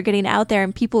stories are getting out there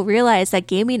and people realize that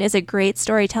gaming is a great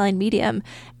storytelling medium,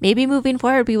 maybe moving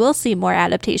forward we will see more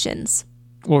adaptations.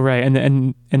 Well, right,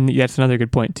 and that's another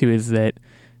good point too, is that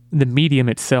the medium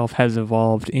itself has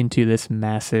evolved into this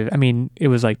massive... I mean, it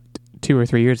was like 2 or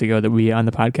 3 years ago that we on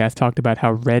the podcast talked about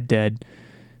how Red Dead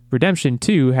Redemption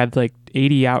 2 had like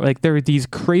 80 hours. Like, there are these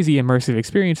crazy immersive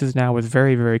experiences now with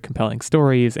very, very compelling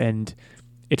stories, and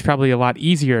it's probably a lot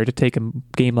easier to take a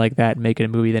game like that and make it a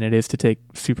movie than it is to take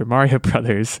Super Mario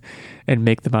Brothers and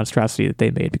make the monstrosity that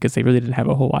they made, because they really didn't have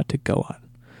a whole lot to go on.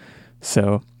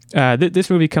 So this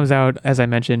movie comes out, as I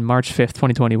mentioned, March 5th,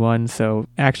 2021, so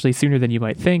actually sooner than you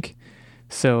might think.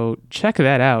 So check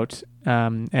that out,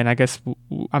 and I guess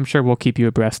I'm sure we'll keep you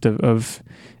abreast of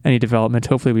any development.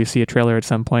 Hopefully we see a trailer at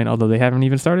some point, although they haven't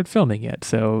even started filming yet,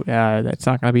 so that's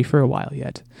not going to be for a while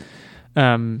yet.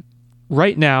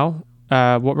 Right now,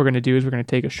 what we're going to do is we're going to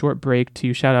take a short break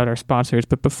to shout out our sponsors.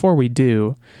 But before we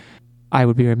do, I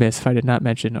would be remiss if I did not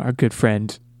mention our good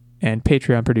friend and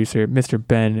Patreon producer, Mr.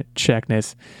 Ben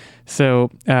Checkness.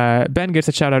 So Ben gets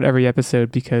a shout out every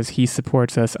episode because he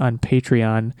supports us on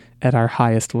Patreon at our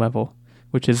highest level,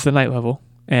 which is the night level.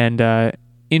 And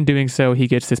in doing so, he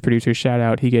gets this producer shout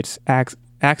out. He gets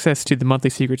access to the monthly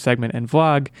secret segment and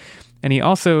vlog. And he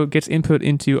also gets input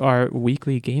into our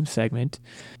weekly game segment.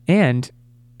 And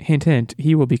hint, hint,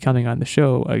 he will be coming on the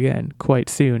show again quite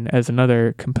soon as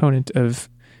another component of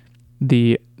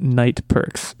the night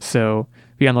perks. So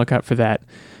be on the lookout for that.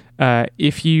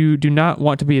 If you do not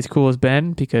want to be as cool as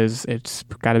Ben, because it's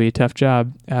got to be a tough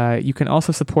job, you can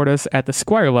also support us at the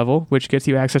Squire level, which gets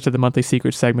you access to the monthly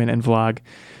secret segment and vlog,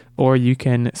 or you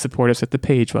can support us at the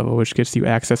page level, which gets you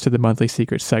access to the monthly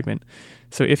secret segment.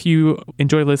 So if you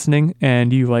enjoy listening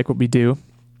and you like what we do,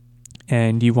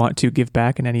 and you want to give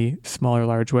back in any small or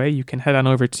large way, you can head on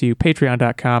over to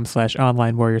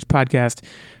patreon.com/onlinewarriorspodcast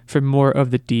for more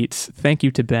of the deets. Thank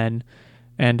you to Ben,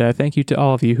 and thank you to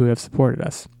all of you who have supported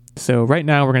us. So right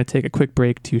now, we're going to take a quick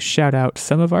break to shout out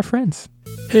some of our friends.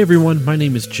 Hey everyone, my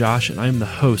name is Josh, and I'm the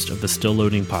host of the Still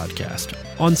Loading podcast.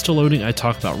 On Still Loading, I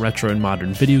talk about retro and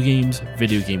modern video games,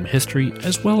 video game history,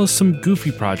 as well as some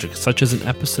goofy projects, such as an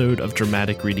episode of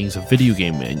dramatic readings of video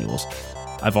game manuals.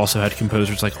 I've also had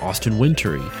composers like Austin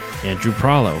Wintory, Andrew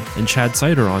Prallo, and Chad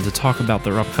Sider on to talk about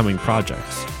their upcoming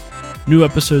projects. New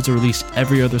episodes are released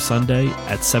every other Sunday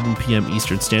at 7 p.m.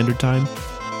 Eastern Standard Time.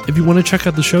 If you want to check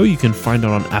out the show, you can find it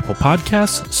on Apple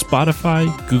Podcasts, Spotify,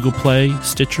 Google Play,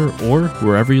 Stitcher, or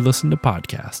wherever you listen to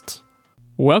podcasts.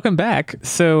 Welcome back.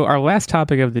 So our last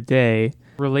topic of the day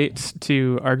relates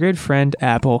to our good friend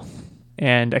Apple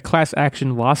and a class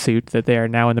action lawsuit that they are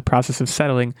now in the process of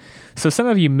settling. So some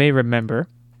of you may remember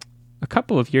a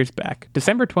couple of years back,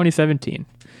 December 2017,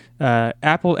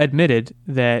 Apple admitted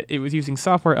that it was using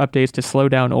software updates to slow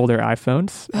down older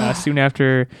iPhones. Soon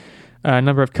after, a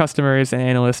number of customers and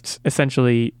analysts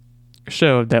essentially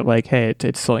showed that, like, hey,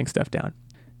 it's slowing stuff down.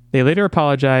 They later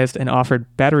apologized and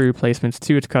offered battery replacements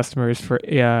to its customers for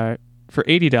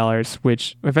 $80,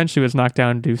 which eventually was knocked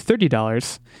down to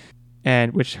 $30,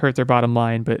 and which hurt their bottom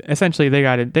line. But essentially, they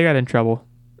got in trouble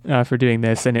for doing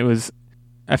this, and it was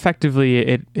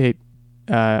effectively it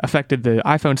affected the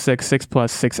iPhone 6, 6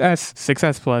 Plus, 6S,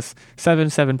 6S Plus, 7,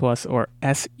 7 Plus, or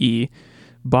SE,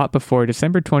 bought before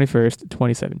December 21st,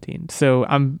 2017. So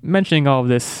I'm mentioning all of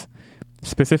this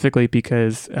specifically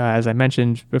because, as I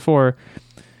mentioned before,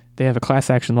 they have a class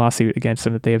action lawsuit against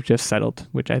them that they have just settled,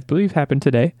 which I believe happened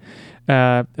today.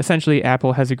 Essentially,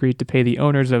 Apple has agreed to pay the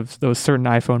owners of those certain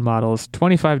iPhone models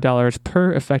 $25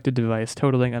 per affected device,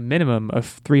 totaling a minimum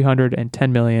of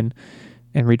 $310 million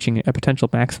and reaching a potential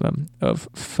maximum of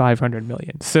 $500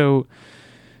 million. So,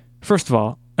 first of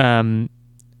all,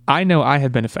 I know I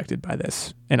have been affected by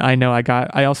this, and I know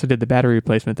I also did the battery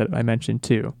replacement that I mentioned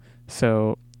too.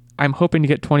 So I'm hoping to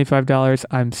get $25.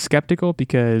 I'm skeptical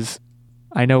because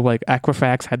I know like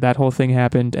Equifax had that whole thing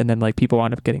happened, and then like people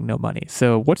wound up getting no money.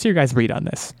 So what's your guys' read on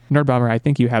this? Nerdbomber, I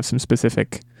think you have some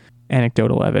specific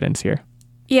anecdotal evidence here.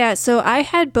 Yeah, so I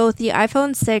had both the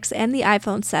iPhone 6 and the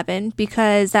iPhone 7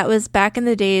 because that was back in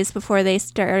the days before they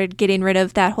started getting rid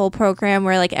of that whole program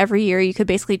where like every year you could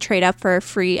basically trade up for a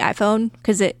free iPhone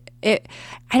because I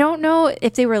don't know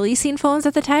if they were leasing phones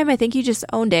at the time. I think you just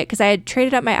owned it because I had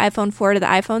traded up my iPhone 4 to the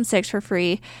iPhone 6 for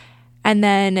free. And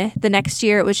then the next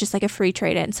year, it was just like a free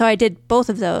trade-in. So I did both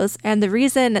of those. And the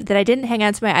reason that I didn't hang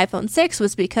on to my iPhone 6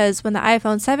 was because when the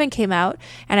iPhone 7 came out,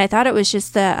 and I thought it was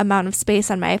just the amount of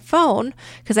space on my phone,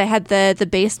 because I had the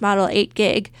base model 8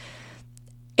 gig,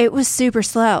 it was super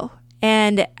slow.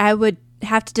 And I would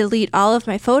have to delete all of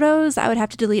my photos. I would have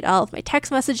to delete all of my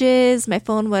text messages. My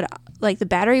phone would, like, the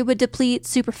battery would deplete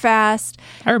super fast.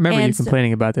 I remember you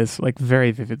complaining about this, like,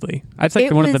 very vividly. That's like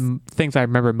one of the things I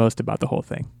remember most about the whole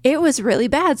thing. It was really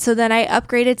bad. So then I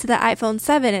upgraded to the iPhone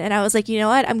 7, and I was like, you know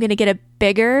what? I'm going to get a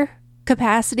bigger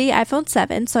capacity iPhone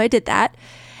 7. So I did that.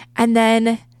 And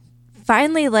then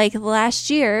finally, like last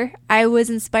year, I was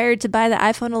inspired to buy the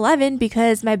iPhone 11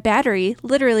 because my battery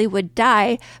literally would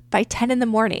die by 10 in the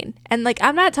morning. And like,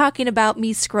 I'm not talking about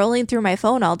me scrolling through my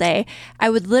phone all day. I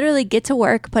would literally get to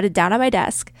work, put it down on my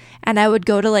desk, and I would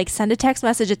go to like send a text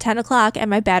message at 10 o'clock and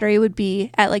my battery would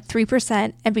be at like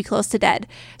 3% and be close to dead.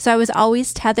 So I was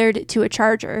always tethered to a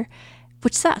charger,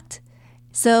 which sucked.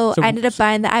 So I ended up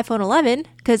buying the iPhone 11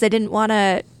 because I didn't want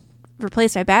to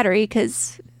replace my battery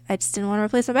because I just didn't want to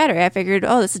replace my battery. I figured,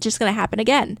 this is just going to happen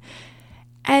again.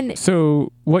 And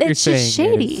so what you're saying it's just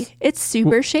shady. It's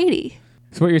super shady.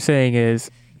 So what you're saying is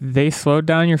they slowed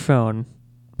down your phone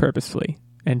purposefully,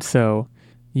 And so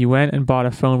you went and bought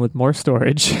a phone with more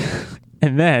storage,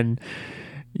 and then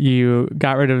you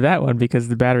got rid of that one because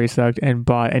the battery sucked and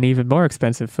bought an even more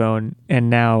expensive phone. And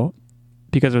now,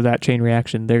 because of that chain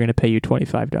reaction, they're going to pay you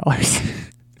 $25.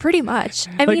 Pretty much.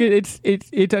 I mean,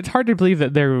 it's hard to believe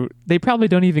that they probably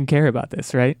don't even care about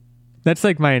this, right? That's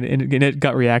like my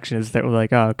gut reaction is that we're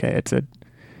like, oh, okay, it's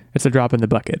a drop in the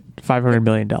bucket. $500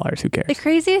 million. Who cares? The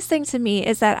craziest thing to me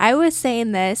is that I was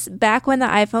saying this back when the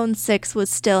iPhone 6 was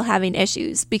still having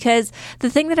issues, because the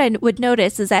thing that I would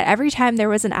notice is that every time there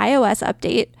was an iOS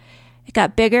update, it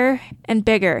got bigger and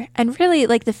bigger. And really,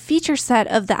 like, the feature set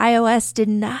of the iOS did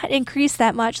not increase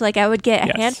that much. Like, I would get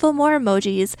a handful more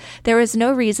emojis. There was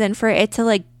no reason for it to,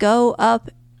 like, go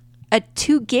up a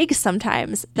 2 gigs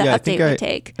sometimes. The update would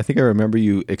take. I think I remember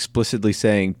you explicitly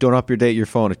saying, don't update your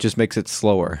phone. It just makes it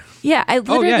slower. Yeah, I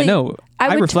literally... Oh, yeah, no.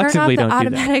 I would turn off the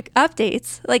automatic do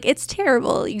updates. Like, it's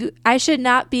terrible. I should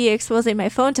not be exposing my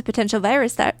phone to potential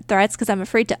virus threats because I'm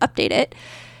afraid to update it.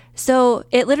 So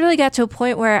it literally got to a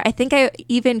point where I think I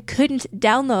even couldn't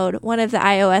download one of the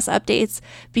iOS updates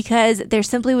because there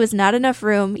simply was not enough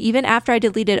room, even after I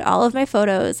deleted all of my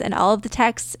photos and all of the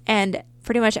texts and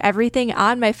pretty much everything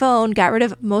on my phone, got rid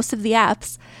of most of the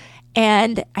apps,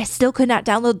 and I still could not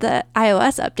download the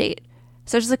iOS update.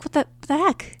 So I was just like, what the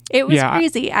heck? It was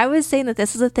crazy. I was saying that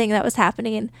this is a thing that was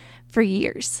happening for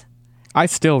years. I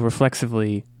still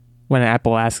reflexively, when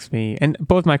Apple asks me, and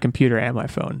both my computer and my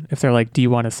phone, if they're like, do you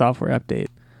want a software update?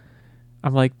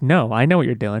 I'm like, no, I know what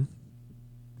you're doing.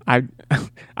 I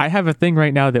have a thing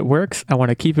right now that works. I want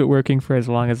to keep it working for as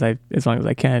long as I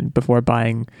can before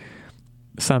buying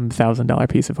some $1,000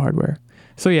 piece of hardware.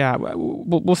 So yeah,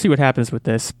 we'll see what happens with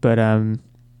this. But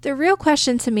the real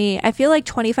question to me, I feel like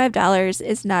 $25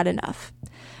 is not enough.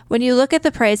 When you look at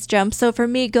the price jump, so for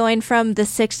me, going from the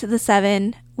 6 to the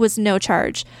 7 was no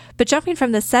charge. But jumping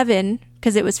from the 7,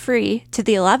 because it was free, to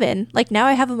the 11, like now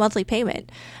I have a monthly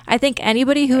payment. I think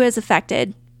anybody who is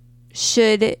affected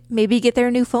should maybe get their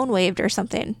new phone waived or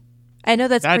something. I know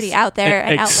that's pretty out there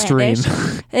and extreme.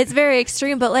 Outlandish. It's very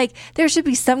extreme, but like there should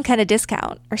be some kind of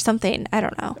discount or something. I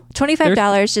don't know.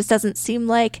 $25 just doesn't seem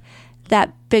like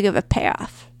that big of a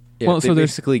payoff. Yeah, well, they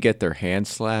basically get their hand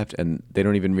slapped and they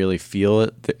don't even really feel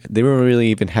it. They don't really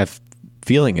even have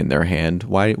feeling in their hand.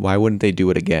 Why wouldn't they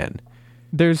do it again?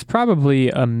 There's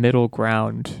probably a middle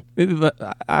ground.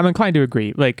 I'm inclined to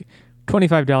agree. Like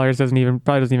 $25 probably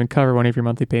doesn't even cover one of your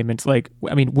monthly payments. Like,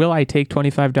 I mean, will I take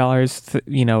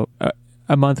 $25?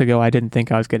 A month ago, I didn't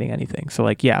think I was getting anything. So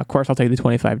like, yeah, of course I'll take the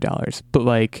 $25. But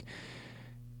like,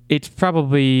 it's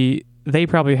probably, they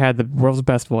probably had the world's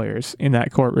best lawyers in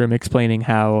that courtroom explaining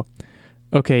how,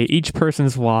 okay, each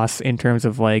person's loss in terms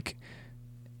of like,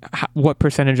 what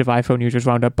percentage of iPhone users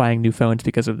wound up buying new phones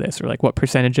because of this, or like what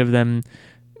percentage of them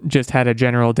just had a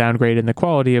general downgrade in the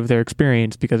quality of their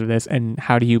experience because of this, and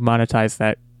how do you monetize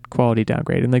that quality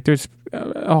downgrade? And like there's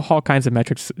all kinds of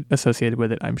metrics associated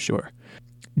with it, I'm sure.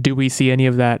 Do we see any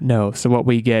of that? No. So what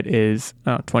we get is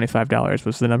 $25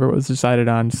 was the number it was decided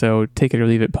on, so take it or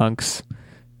leave it, punks.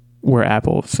 We're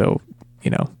Apple, so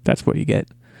that's what you get.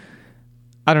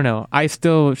 I don't know. I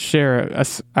still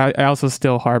I also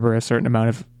still harbor a certain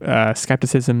amount of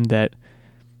skepticism that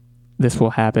this will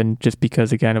happen, just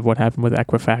because, again, of what happened with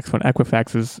Equifax. When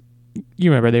Equifax was, you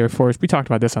remember, they were forced, we talked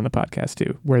about this on the podcast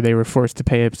too, where they were forced to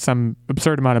pay some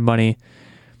absurd amount of money,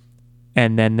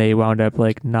 and then they wound up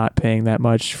like not paying that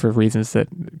much for reasons that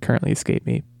currently escape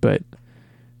me. But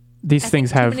these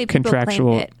things have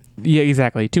contractual... Yeah,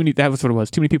 exactly. That was what it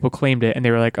was. Too many people claimed it, and they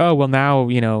were like, oh, well, now,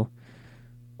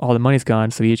 all the money's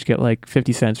gone, so you each get like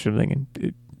 50 cents or something,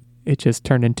 and it just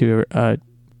turned into a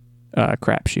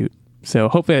crapshoot. So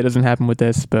hopefully that doesn't happen with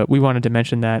this, but we wanted to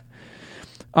mention that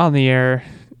on the air,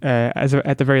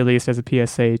 at the very least, as a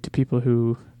PSA to people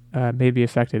who may be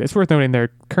affected. It's worth noting there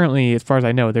currently, as far as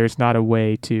I know, there's not a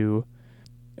way to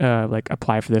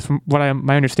apply for this. From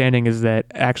my understanding is that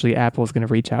actually Apple is going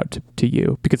to reach out to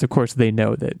you, because of course they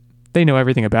know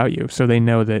everything about you, so they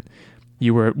know that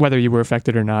whether you were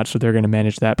affected or not, so they're going to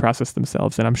manage that process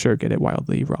themselves, and I'm sure get it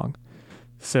wildly wrong.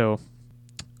 So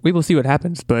we will see what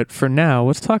happens, but for now,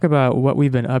 let's talk about what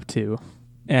we've been up to,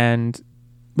 and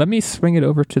let me swing it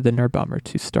over to the Nerd Bomber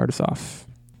to start us off.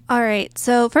 All right,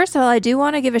 so first of all, I do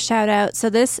want to give a shout out.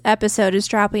 So this episode is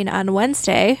dropping on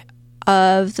Wednesday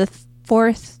of the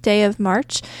 4th day of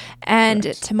March, and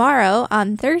tomorrow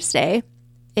on Thursday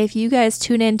if you guys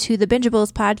tune into the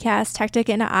Bingeables podcast, Tactic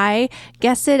and I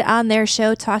guested on their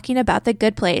show talking about The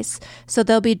Good Place. So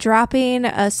they'll be dropping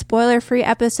a spoiler-free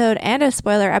episode and a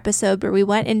spoiler episode where we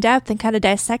went in depth and kind of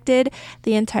dissected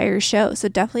the entire show. So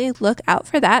definitely look out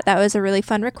for that. That was a really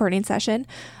fun recording session.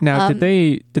 Now, did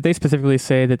they specifically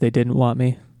say that they didn't want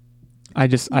me? I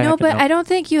don't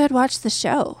think you had watched the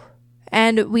show.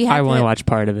 And I only watched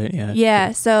part of it, yeah.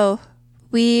 Yeah, so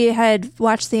we had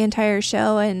watched the entire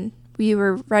show and we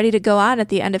were ready to go on at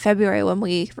the end of February when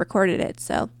we recorded it.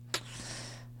 So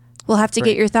we'll have to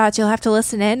get your thoughts. You'll have to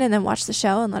listen in and then watch the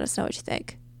show and let us know what you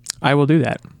think. I will do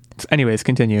that. Anyways,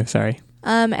 continue. Sorry.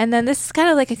 And then this is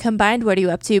kind of like a combined what are you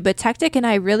up to, but Tactic and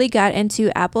I really got into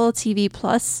Apple TV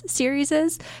Plus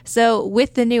series. So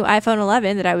with the new iPhone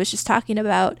 11 that I was just talking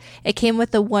about, it came with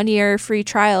the 1-year free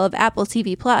trial of Apple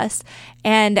TV Plus.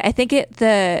 And I think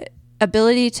the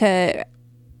ability to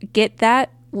get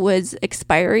that was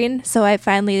expiring, so I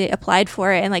finally applied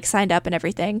for it and like signed up and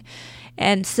everything.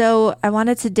 And so I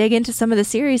wanted to dig into some of the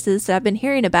series that I've been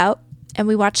hearing about, and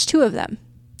we watched 2 of them.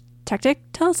 Tactic,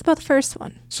 tell us about the first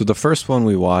one. So the first one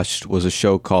we watched was a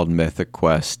show called Mythic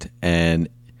Quest, and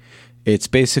it's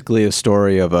basically a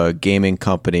story of a gaming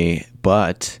company,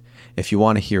 but if you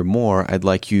want to hear more, I'd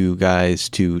like you guys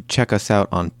to check us out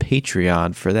on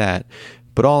Patreon for that.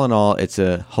 But all in all, it's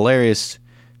a hilarious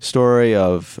story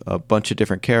of a bunch of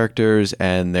different characters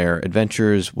and their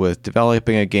adventures with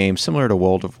developing a game similar to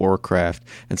World of Warcraft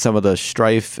and some of the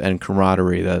strife and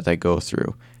camaraderie that they go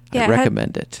through. Yeah, I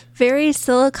recommend it. Very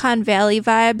Silicon Valley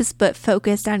vibes, but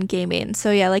focused on gaming.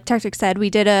 So yeah, like Tactic said, we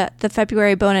did the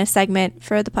February bonus segment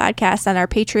for the podcast on our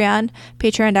Patreon,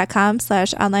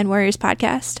 patreon.com/Online Warriors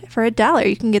Podcast. For $1,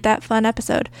 you can get that fun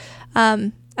episode.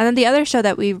 And then the other show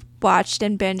that we watched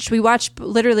and binged, we watched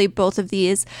literally both of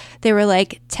these. They were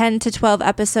like 10 to 12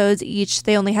 episodes each.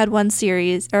 They only had one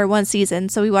season.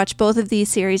 So we watched both of these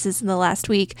series in the last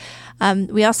week.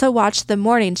 We also watched The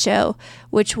Morning Show,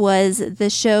 which was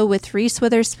the show with Reese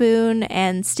Witherspoon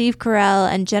and Steve Carell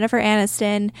and Jennifer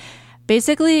Aniston,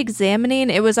 basically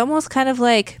examining, it was almost kind of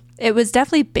like, it was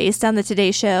definitely based on the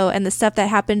Today Show and the stuff that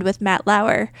happened with Matt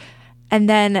Lauer. And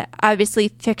then obviously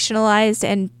fictionalized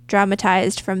and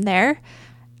dramatized from there.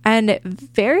 And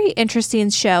very interesting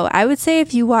show. I would say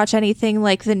if you watch anything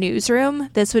like The Newsroom,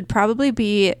 this would probably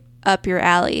be up your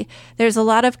alley. There's a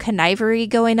lot of connivery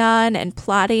going on and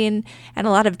plotting and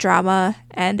a lot of drama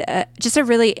and just a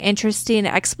really interesting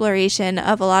exploration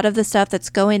of a lot of the stuff that's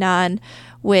going on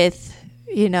with,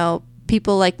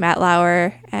 people like Matt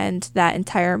Lauer and that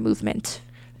entire movement.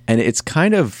 And it's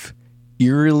kind of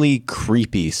eerily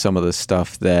creepy, some of the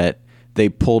stuff that they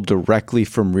pulled directly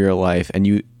from real life, and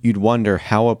you'd wonder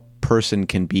how a person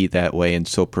can be that way and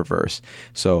so perverse.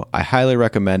 So I highly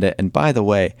recommend it. And by the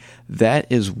way,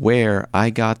 that is where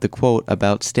I got the quote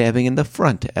about stabbing in the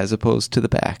front as opposed to the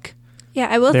back. Yeah,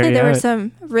 I will say there were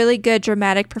some really good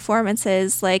dramatic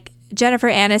performances. Like Jennifer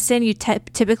Aniston, you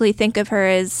typically think of her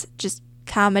as just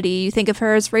comedy. You think of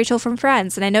her as Rachel from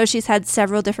Friends, and I know she's had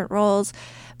several different roles.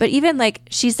 But even like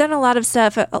she's done a lot of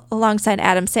stuff alongside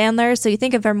Adam Sandler. So you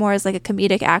think of her more as like a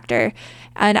comedic actor.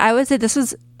 And I would say this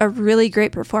was a really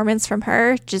great performance from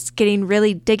her, just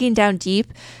digging down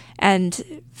deep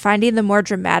and finding the more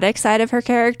dramatic side of her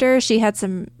character. She had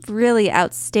some really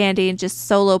outstanding just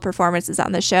solo performances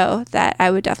on the show that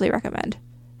I would definitely recommend.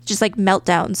 Just like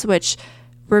meltdowns, which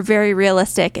were very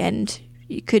realistic. And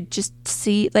you could just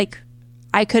see, like,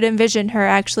 I could envision her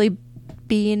actually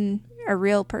being a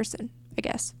real person, I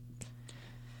guess.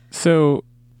 So,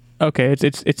 okay,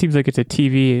 it seems like it's a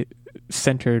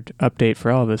TV-centered update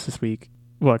for all of us this week.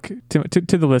 Look,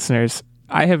 to the listeners,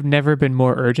 I have never been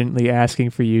more urgently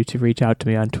asking for you to reach out to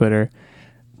me on Twitter.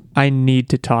 I need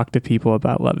to talk to people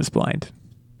about Love is Blind.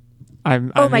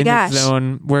 I'm in the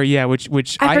zone where,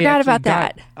 which I forgot about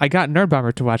that. I got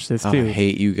Nerdbomber to watch this too. I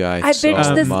hate you guys. I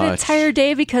binged this an entire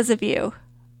day because of you.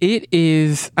 It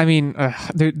is. I mean,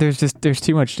 there's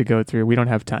too much to go through. We don't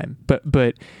have time. But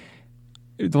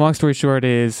the long story short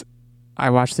is, I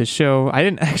watched this show. I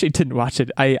didn't watch it.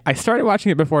 I started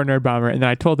watching it before Nerdbomber, and then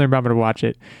I told Nerdbomber to watch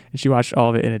it, and she watched all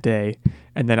of it in a day,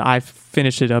 and then I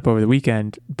finished it up over the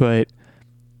weekend. But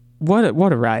what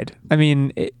a ride! I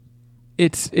mean,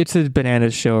 it's a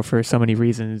bananas show for so many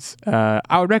reasons.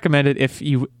 I would recommend it if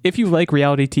you like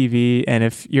reality TV and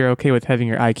if you're okay with having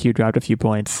your IQ dropped a few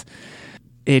points.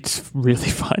 It's really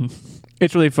fun.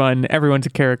 It's really fun. Everyone's a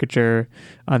caricature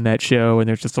on that show, and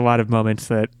there's just a lot of moments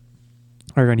that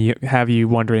are going to have you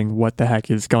wondering what the heck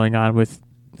is going on with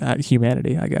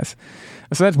humanity, I guess.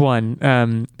 So that's one.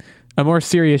 A more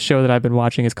serious show that I've been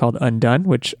watching is called Undone,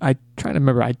 which I try to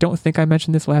remember. I don't think I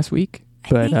mentioned this last week.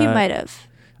 But, I think you might have.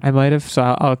 I might have,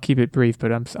 so I'll keep it brief,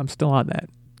 but I'm still on that.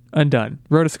 Undone.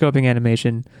 Rotoscoping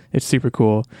animation. It's super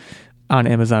cool on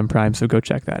Amazon Prime, so go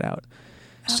check that out.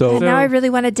 So now I really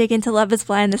want to dig into Love is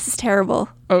Blind. This is terrible.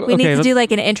 We need to do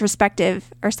like an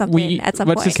introspective or something at some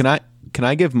point. Can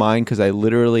I give mine? Because I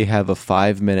literally have a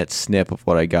 5-minute snip of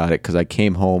what I got it, because I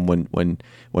came home when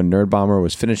Nerd Bomber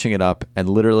was finishing it up and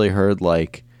literally heard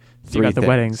like 3 You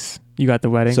got the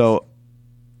weddings. So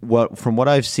from what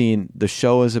I've seen, the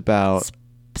show is about...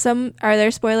 Are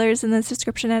there spoilers in this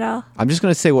description at all? I'm just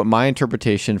going to say what my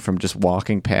interpretation from just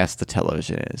walking past the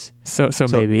television is. So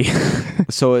maybe.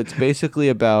 So it's basically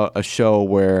about a show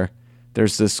where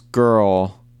there's this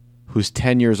girl who's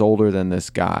 10 years older than this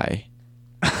guy.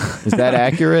 Is that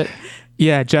accurate?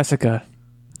 Yeah, Jessica.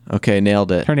 Okay,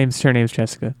 nailed it. Her name's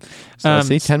Jessica. So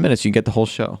see, 10 minutes, you can get the whole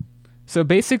show. So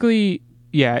basically,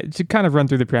 yeah, to kind of run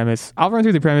through the premise, I'll run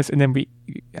through the premise, and then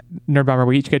Nerd Bomber,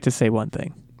 we each get to say one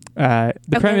thing.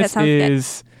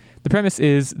 The premise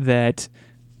is that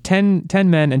 10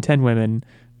 men and 10 women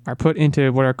are put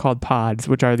into what are called pods,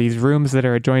 which are these rooms that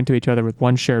are adjoined to each other with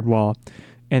one shared wall,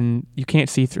 and you can't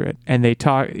see through it. And they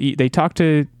talk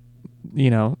to,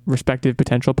 respective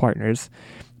potential partners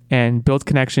and build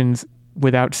connections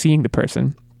without seeing the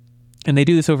person. And they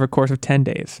do this over a course of 10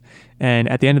 days. And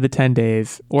at the end of the 10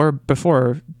 days, or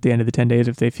before the end of the 10 days,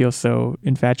 if they feel so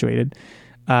infatuated,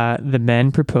 the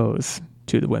men propose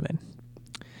to the women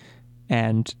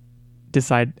and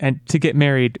decide to get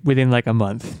married within like a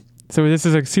month. So this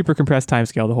is a super compressed time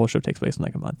scale. The whole show takes place in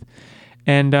like a month.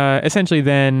 And essentially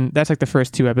then that's like the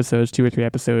first 2 or 3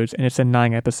 episodes, and it's a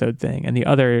 9-episode thing. And the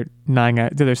other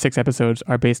 6 episodes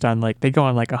are based on like, they go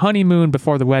on like a honeymoon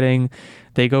before the wedding.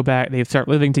 They go back, they start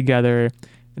living together,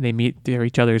 and they meet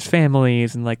each other's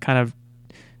families and like kind of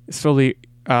slowly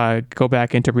go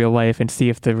back into real life and see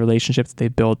if the relationships they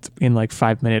built in like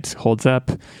 5 minutes holds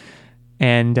up.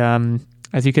 And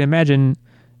as you can imagine,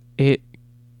 it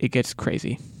gets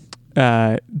crazy.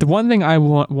 The one thing I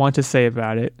want to say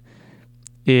about it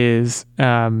is,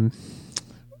 oh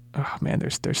man,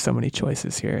 there's so many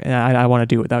choices here, and I want to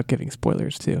do it without giving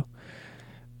spoilers too.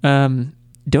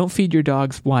 Don't feed your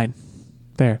dogs wine.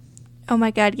 There. Oh my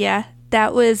God, yeah.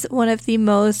 That was one of the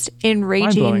most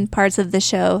enraging parts of the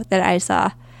show that I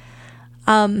saw.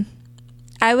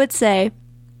 I would say,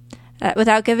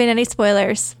 without giving any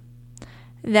spoilers,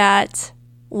 that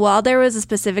while there was a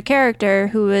specific character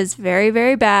who was very,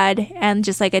 very bad and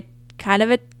just like a kind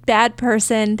of a bad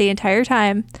person the entire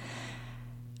time,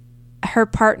 her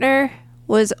partner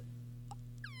was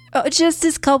just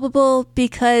as culpable,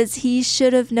 because he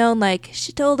should have known, like,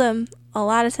 she told him a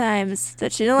lot of times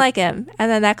that she didn't like him, and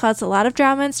then that caused a lot of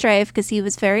drama and strife because he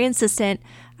was very insistent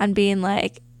on being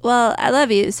like, well, I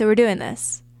love you, so we're doing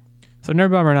this. So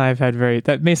Nerd Bomber and I have had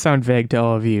that may sound vague to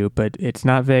all of you, but it's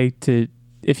not vague to,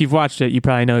 if you've watched it, you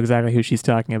probably know exactly who she's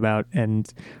talking about,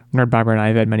 and Nerd Bomber and I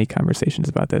have had many conversations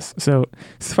about this. So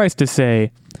suffice to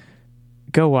say,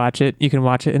 go watch it. You can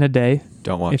watch it in a day.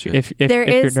 Don't watch it. If you're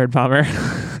Nerd Bomber.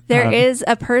 There is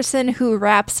a person who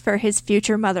raps for his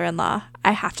future mother-in-law.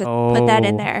 I have to put that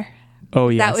in there. Oh,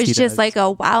 yeah. That was just like a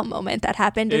wow moment that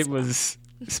happened. It was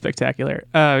spectacular.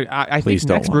 I think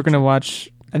next we're going to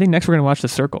watch The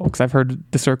Circle, because I've heard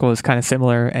The Circle is kind of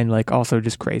similar and like also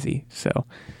just crazy. So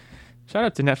shout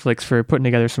out to Netflix for putting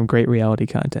together some great reality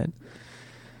content.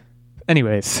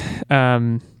 Anyways,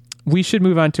 we should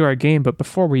move on to our game, but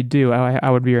before we do, I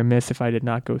would be remiss if I did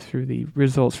not go through the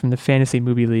results from the Fantasy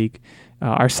Movie League,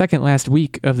 our second last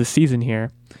week of the season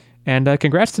here. And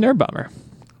congrats to Nerd Bomber.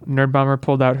 Nerd Bomber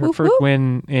pulled out her first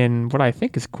win in what I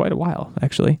think is quite a while,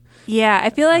 actually. Yeah, I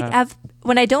feel like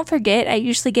when I don't forget, I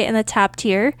usually get in the top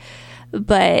tier,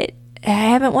 but I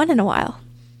haven't won in a while.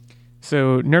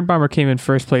 So Nerd Bomber came in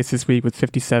first place this week with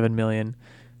 57 million.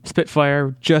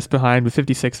 Spitfire just behind with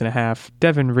 56.5.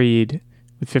 Devin Reed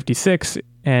with 56,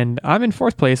 and I'm in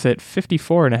fourth place at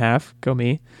 54.5. Go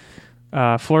me.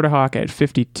 Florida Hawk at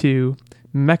 52.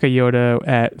 Mecha Yoda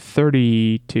at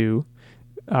 32.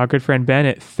 Our good friend Ben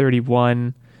at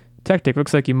 31. Tactic,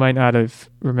 looks like you might not have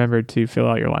remembered to fill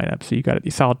out your lineup, so you got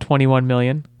you solid 21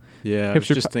 million. Yeah, I was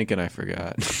just thinking I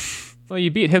forgot. Well, you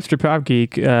beat Hipster Pop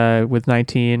Geek with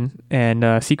 19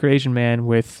 and Secret Asian Man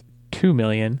with 2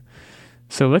 million.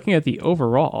 So looking at the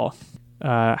overall,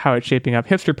 how it's shaping up,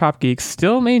 Hipster Pop Geek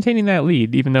still maintaining that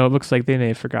lead, even though it looks like they may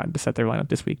have forgotten to set their lineup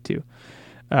this week too.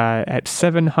 At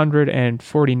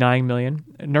 749 million.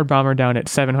 Nerd Bomber down at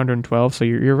 712, so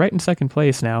you're right in second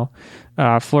place now.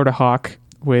 Florida Hawk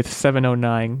with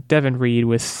 709, Devin Reed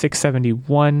with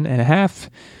 671.5,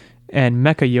 and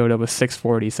Mecha Yoda with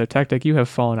 640. So Tactic, you have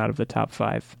fallen out of the top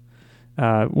 5.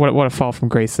 What a fall from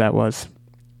grace that was,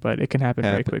 but it can happen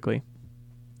very quickly.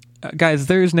 guys,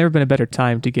 there's never been a better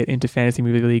time to get into Fantasy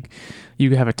Movie League.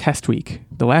 You have a test week.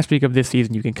 The last week of this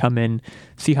season, you can come in,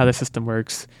 see how the system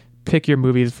works, pick your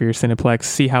movies for your Cineplex,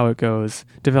 see how it goes,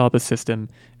 develop a system,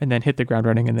 and then hit the ground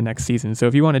running in the next season. So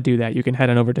if you want to do that, you can head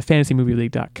on over to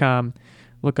fantasymovieleague.com,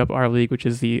 look up our league, which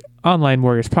is the Online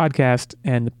Warriors Podcast,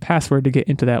 and the password to get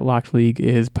into that locked league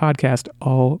is podcast,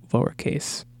 all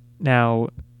lowercase. Now,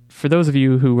 for those of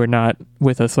you who were not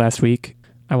with us last week,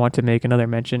 I want to make another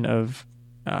mention of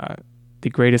the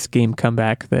greatest game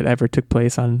comeback that ever took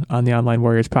place on the Online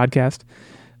Warriors Podcast.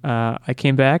 I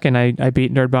came back and I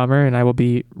beat Nerd Bomber, and I will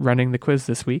be running the quiz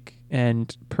this week.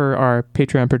 And per our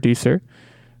Patreon producer,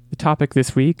 the topic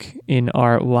this week in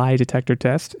our lie detector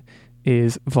test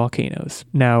is volcanoes.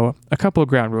 Now, a couple of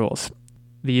ground rules.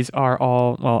 These are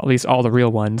all, well, at least all the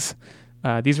real ones.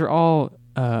 These are all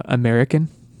American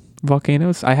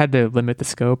volcanoes. I had to limit the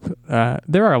scope.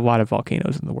 There are a lot of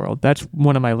volcanoes in the world. That's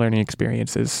one of my learning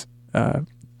experiences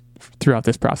throughout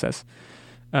this process.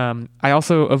 I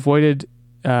also avoided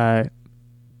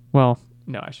well,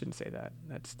 no, I shouldn't say that.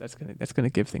 That's gonna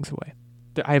give things away.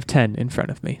 I have 10 in front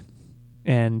of me,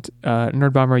 and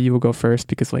Nerd Bomber, you will go first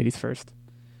because ladies first.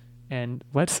 And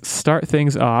let's start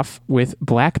things off with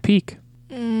Black Peak.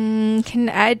 Can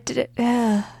Tactic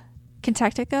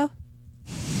go?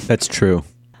 That's true.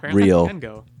 Apparently real. Can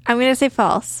go. I'm gonna say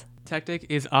false. Tactic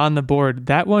is on the board.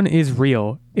 That one is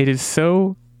real. It is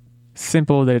so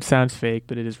simple that it sounds fake,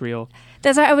 but it is real.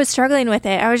 That's why I was struggling with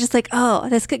it. I was just like, oh,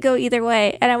 this could go either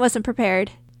way, and I wasn't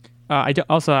prepared. I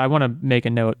want to make a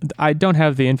note. I don't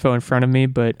have the info in front of me,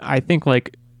 but I think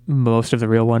like most of the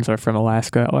real ones are from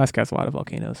Alaska. Alaska has a lot of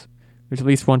volcanoes. There's at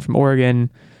least one from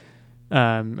Oregon,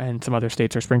 and some other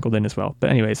states are sprinkled in as well. But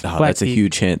anyways, that's a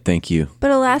huge hint. Thank you.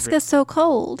 But Alaska's so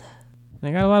cold.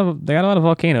 They got a lot of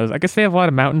volcanoes. I guess they have a lot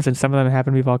of mountains, and some of them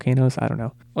happen to be volcanoes. I don't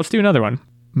know. Let's do another one.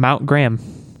 Mount Graham.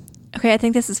 Okay, I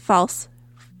think this is false.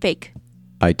 Fake.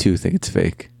 I too think it's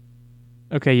fake.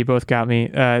 Okay, you both got me.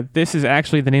 This is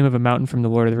actually the name of a mountain from the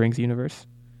Lord of the Rings universe,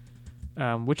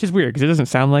 which is weird because it doesn't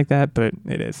sound like that, but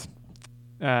it is.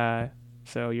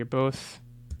 So you're both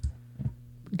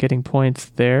getting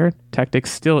points there. Tactic's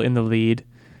still in the lead.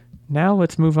 Now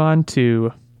let's move on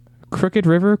to Crooked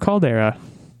River Caldera.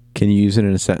 Can you use it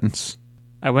in a sentence?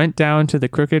 I went down to the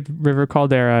Crooked River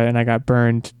Caldera and I got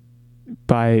burned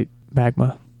by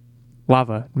magma.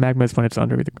 Lava. Magma is when it's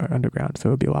underground, so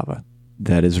it would be lava.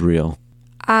 That is real.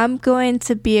 I'm going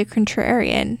to be a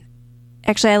contrarian.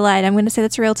 Actually, I lied. I'm going to say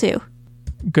that's real too.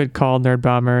 Good call, Nerd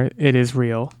Bomber. It is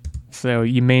real. So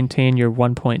you maintain your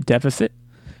 1 point deficit.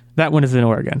 That one is in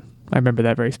Oregon. I remember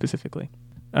that very specifically.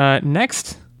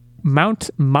 Next, Mount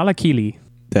Malakili.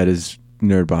 That is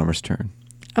Nerd Bomber's turn.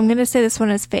 I'm going to say this one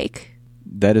is fake.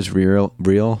 That is real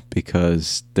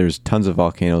because there's tons of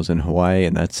volcanoes in Hawaii,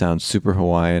 and that sounds super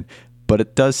Hawaiian. But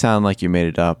it does sound like you made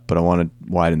it up, but I want to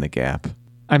widen the gap.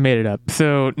 I made it up.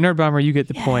 So, Nerd Bomber, you get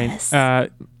the point. I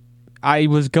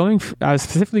was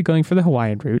specifically going for the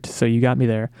Hawaiian route, so you got me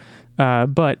there.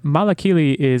 But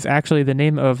Malakili is actually the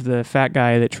name of the fat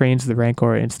guy that trains the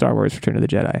Rancor in Star Wars Return of the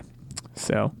Jedi.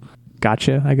 So,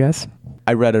 gotcha, I guess.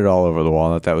 I read it all over the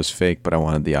wall that was fake, but I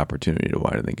wanted the opportunity to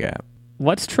widen the gap.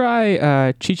 Let's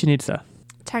try Chichen Itza.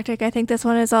 Tactic, I think this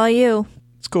one is all you.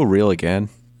 Let's go real again.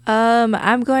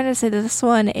 I'm going to say that this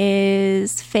one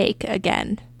is fake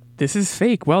again. This is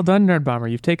fake. Well done, Nerd Bomber.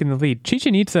 You've taken the lead.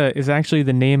 Chichen Itza is actually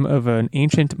the name of an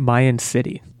ancient Mayan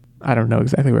city. I don't know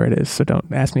exactly where it is, so don't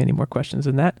ask me any more questions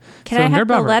than that. Can I have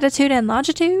the latitude and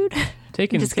longitude?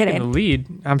 Taking the lead.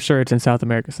 I'm sure it's in South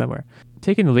America somewhere.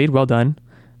 Taking the lead. Well done.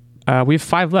 We have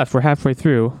 5 left. We're halfway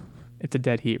through. It's a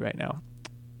dead heat right now.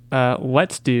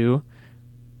 Let's do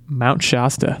Mount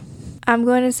Shasta. I'm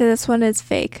going to say this one is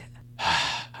fake.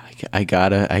 I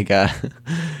got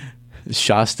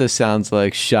Shasta sounds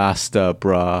like Shasta,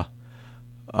 bruh.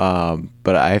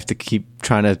 But I have to keep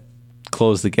trying to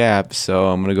close the gap, so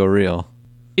I'm gonna go real.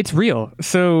 It's real.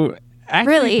 So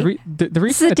actually, really, the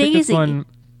reason I picked this one,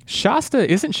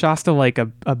 isn't Shasta like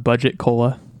a budget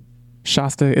cola?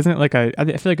 Shasta isn't it like I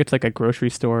feel like it's like a grocery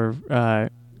store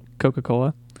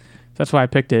Coca-Cola. So that's why I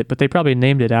picked it. But they probably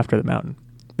named it after the mountain.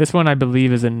 This one I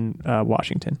believe is in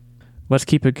Washington. Let's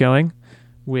keep it going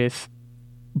with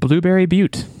Blueberry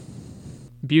Butte.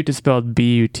 Butte is spelled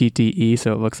B-U-T-T-E,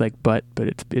 so it looks like but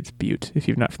it's Butte, if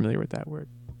you're not familiar with that word.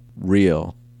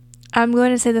 Real. I'm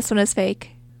going to say this one is fake.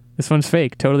 This one's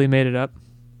fake. Totally made it up.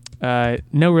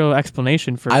 No real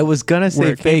explanation for I was going to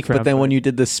say fake, but then when you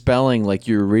did the spelling, like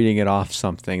you were reading it off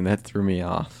something, that threw me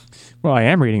off. Well, I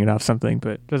am reading it off something,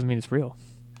 but it doesn't mean it's real.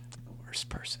 Worst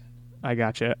person. I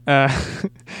gotcha.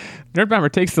 Nerd Bomber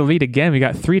takes the lead again. We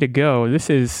got 3 to go.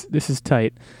 This is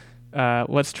tight.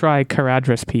 Let's try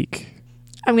Caradhras Peak.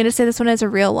 I'm going to say this one is a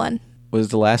real one. Was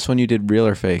the last one you did real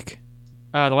or fake?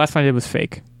 The last one I did was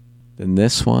fake. Then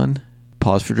this one,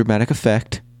 pause for dramatic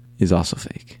effect, is also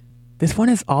fake. This one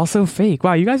is also fake.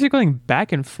 Wow, you guys are going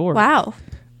back and forth. Wow.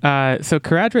 So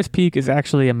Caradhras Peak is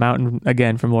actually a mountain,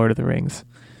 again, from Lord of the Rings.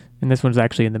 And this one's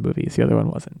actually in the movies. The other one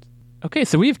wasn't. Okay,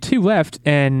 so we have 2 left,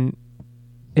 and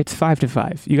it's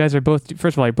 5-5. You guys are both,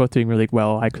 first of all, you're both doing really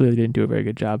well. I clearly didn't do a very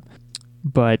good job.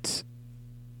 But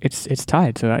it's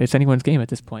tied, so it's anyone's game at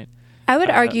this point. I would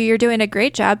argue you're doing a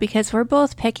great job because we're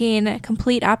both picking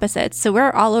complete opposites, so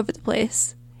we're all over the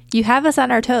place. You have us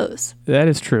on our toes. That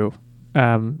is true.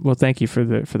 Well, thank you for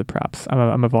the props.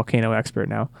 I'm a volcano expert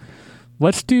now.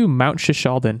 Let's do Mount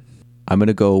Shishaldin. I'm going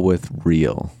to go with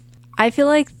real. I feel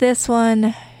like this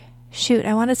one... Shoot,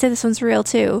 I want to say this one's real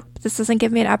too, but this doesn't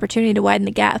give me an opportunity to widen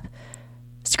the gap.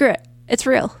 Screw it. It's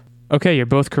real. Okay, you're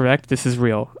both correct. This is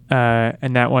real.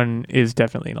 And that one is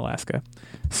definitely in Alaska.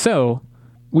 So,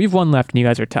 we've one left and you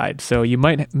guys are tied. So you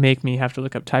might make me have to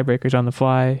look up tiebreakers on the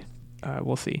fly.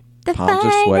 We'll see. The Palms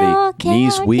are sweaty.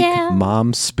 Knees weak.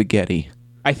 Mom's spaghetti.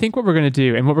 I think what we're going to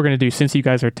do, and what we're going to do since you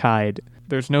guys are tied,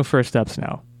 there's no first ups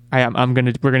now. We're going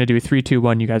to do 3, 2,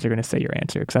 1. You guys are going to say your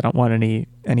answer because I don't want any.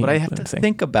 But I have to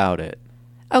think about it.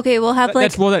 Okay, we'll have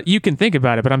that you can think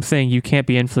about it, but I'm saying you can't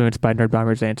be influenced by Nerd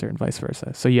Bomber's answer and vice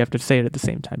versa. So you have to say it at the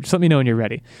same time. Just let me know when you're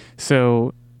ready.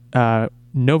 So,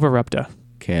 Nova Rupta.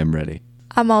 Okay, I'm ready.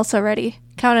 I'm also ready.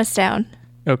 Count us down.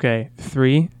 Okay,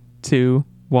 3, 2,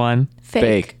 1.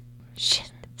 Fake.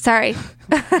 Shit. Sorry.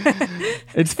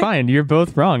 It's fine. You're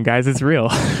both wrong, guys. It's real.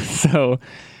 So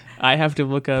I have to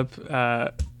look up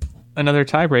another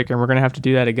tiebreaker, and we're going to have to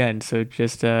do that again. So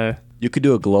just... You could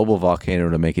do a global volcano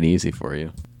to make it easy for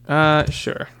you.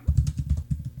 Sure.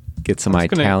 Get some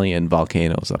Italian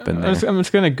volcanoes up in there. I'm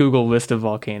just going to Google list of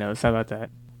volcanoes. How about that?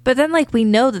 But then, we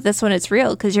know that this one is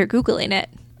real because you're Googling it.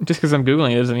 Just because I'm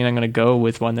Googling it doesn't mean I'm going to go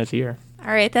with one that's here.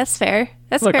 All right, that's fair.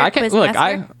 That's fair. I can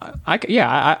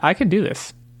do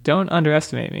this. Don't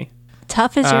underestimate me.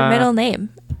 Tough is your middle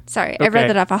name. Sorry, okay. I read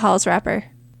that off a Hall's wrapper.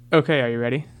 Okay, are you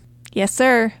ready? Yes,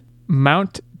 sir.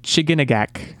 Mount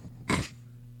Chiginigak.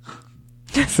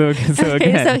 So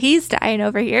again. So he's dying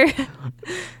over here.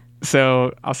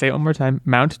 So I'll say it one more time.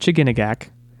 Mount Chiginigak.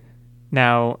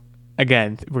 Now,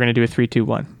 again, we're going to do a 3, 2,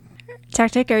 1.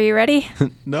 Tactic, are you ready?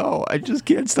 No, I just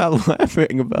can't stop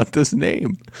laughing about this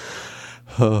name.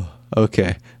 Oh,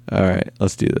 okay. All right,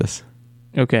 let's do this.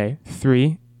 Okay,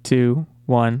 3, 2,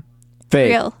 1. Fake.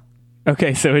 Real.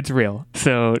 Okay, so it's real.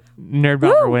 So Nerd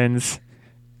Bomber wins.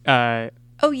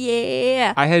 Oh,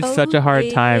 yeah. I had such a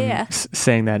hard time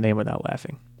saying that name without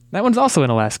laughing. That one's also in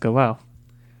Alaska. Wow.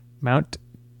 Mount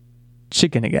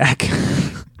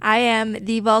Chiginigak. I am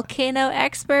the volcano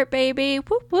expert, baby.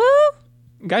 Woo woo.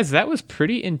 Guys, that was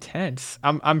pretty intense.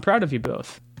 I'm proud of you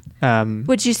both.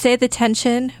 Would you say the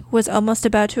tension was almost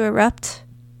about to erupt?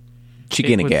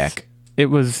 Chiginigak. It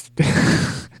was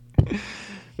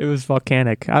it was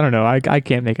volcanic. I don't know. I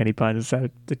can't make any puns. The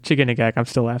Chiginigak, I'm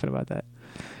still laughing about that.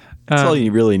 That's all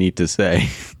you really need to say.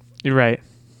 You're right.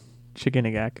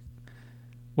 Chiginigak.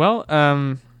 Well,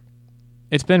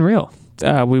 it's been real.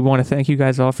 We want to thank you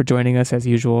guys all for joining us as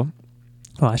usual.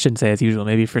 Well, I shouldn't say as usual.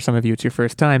 Maybe for some of you it's your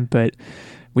first time, but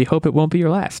we hope it won't be your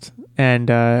last. And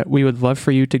we would love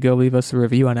for you to go leave us a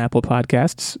review on Apple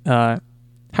Podcasts.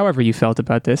 However you felt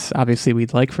about this. Obviously,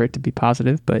 we'd like for it to be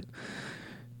positive, but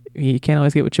you can't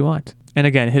always get what you want. And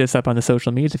again, hit us up on the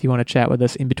social medias if you want to chat with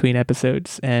us in between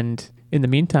episodes. And in the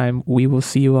meantime, we will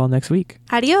see you all next week.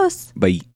 Adios. Bye.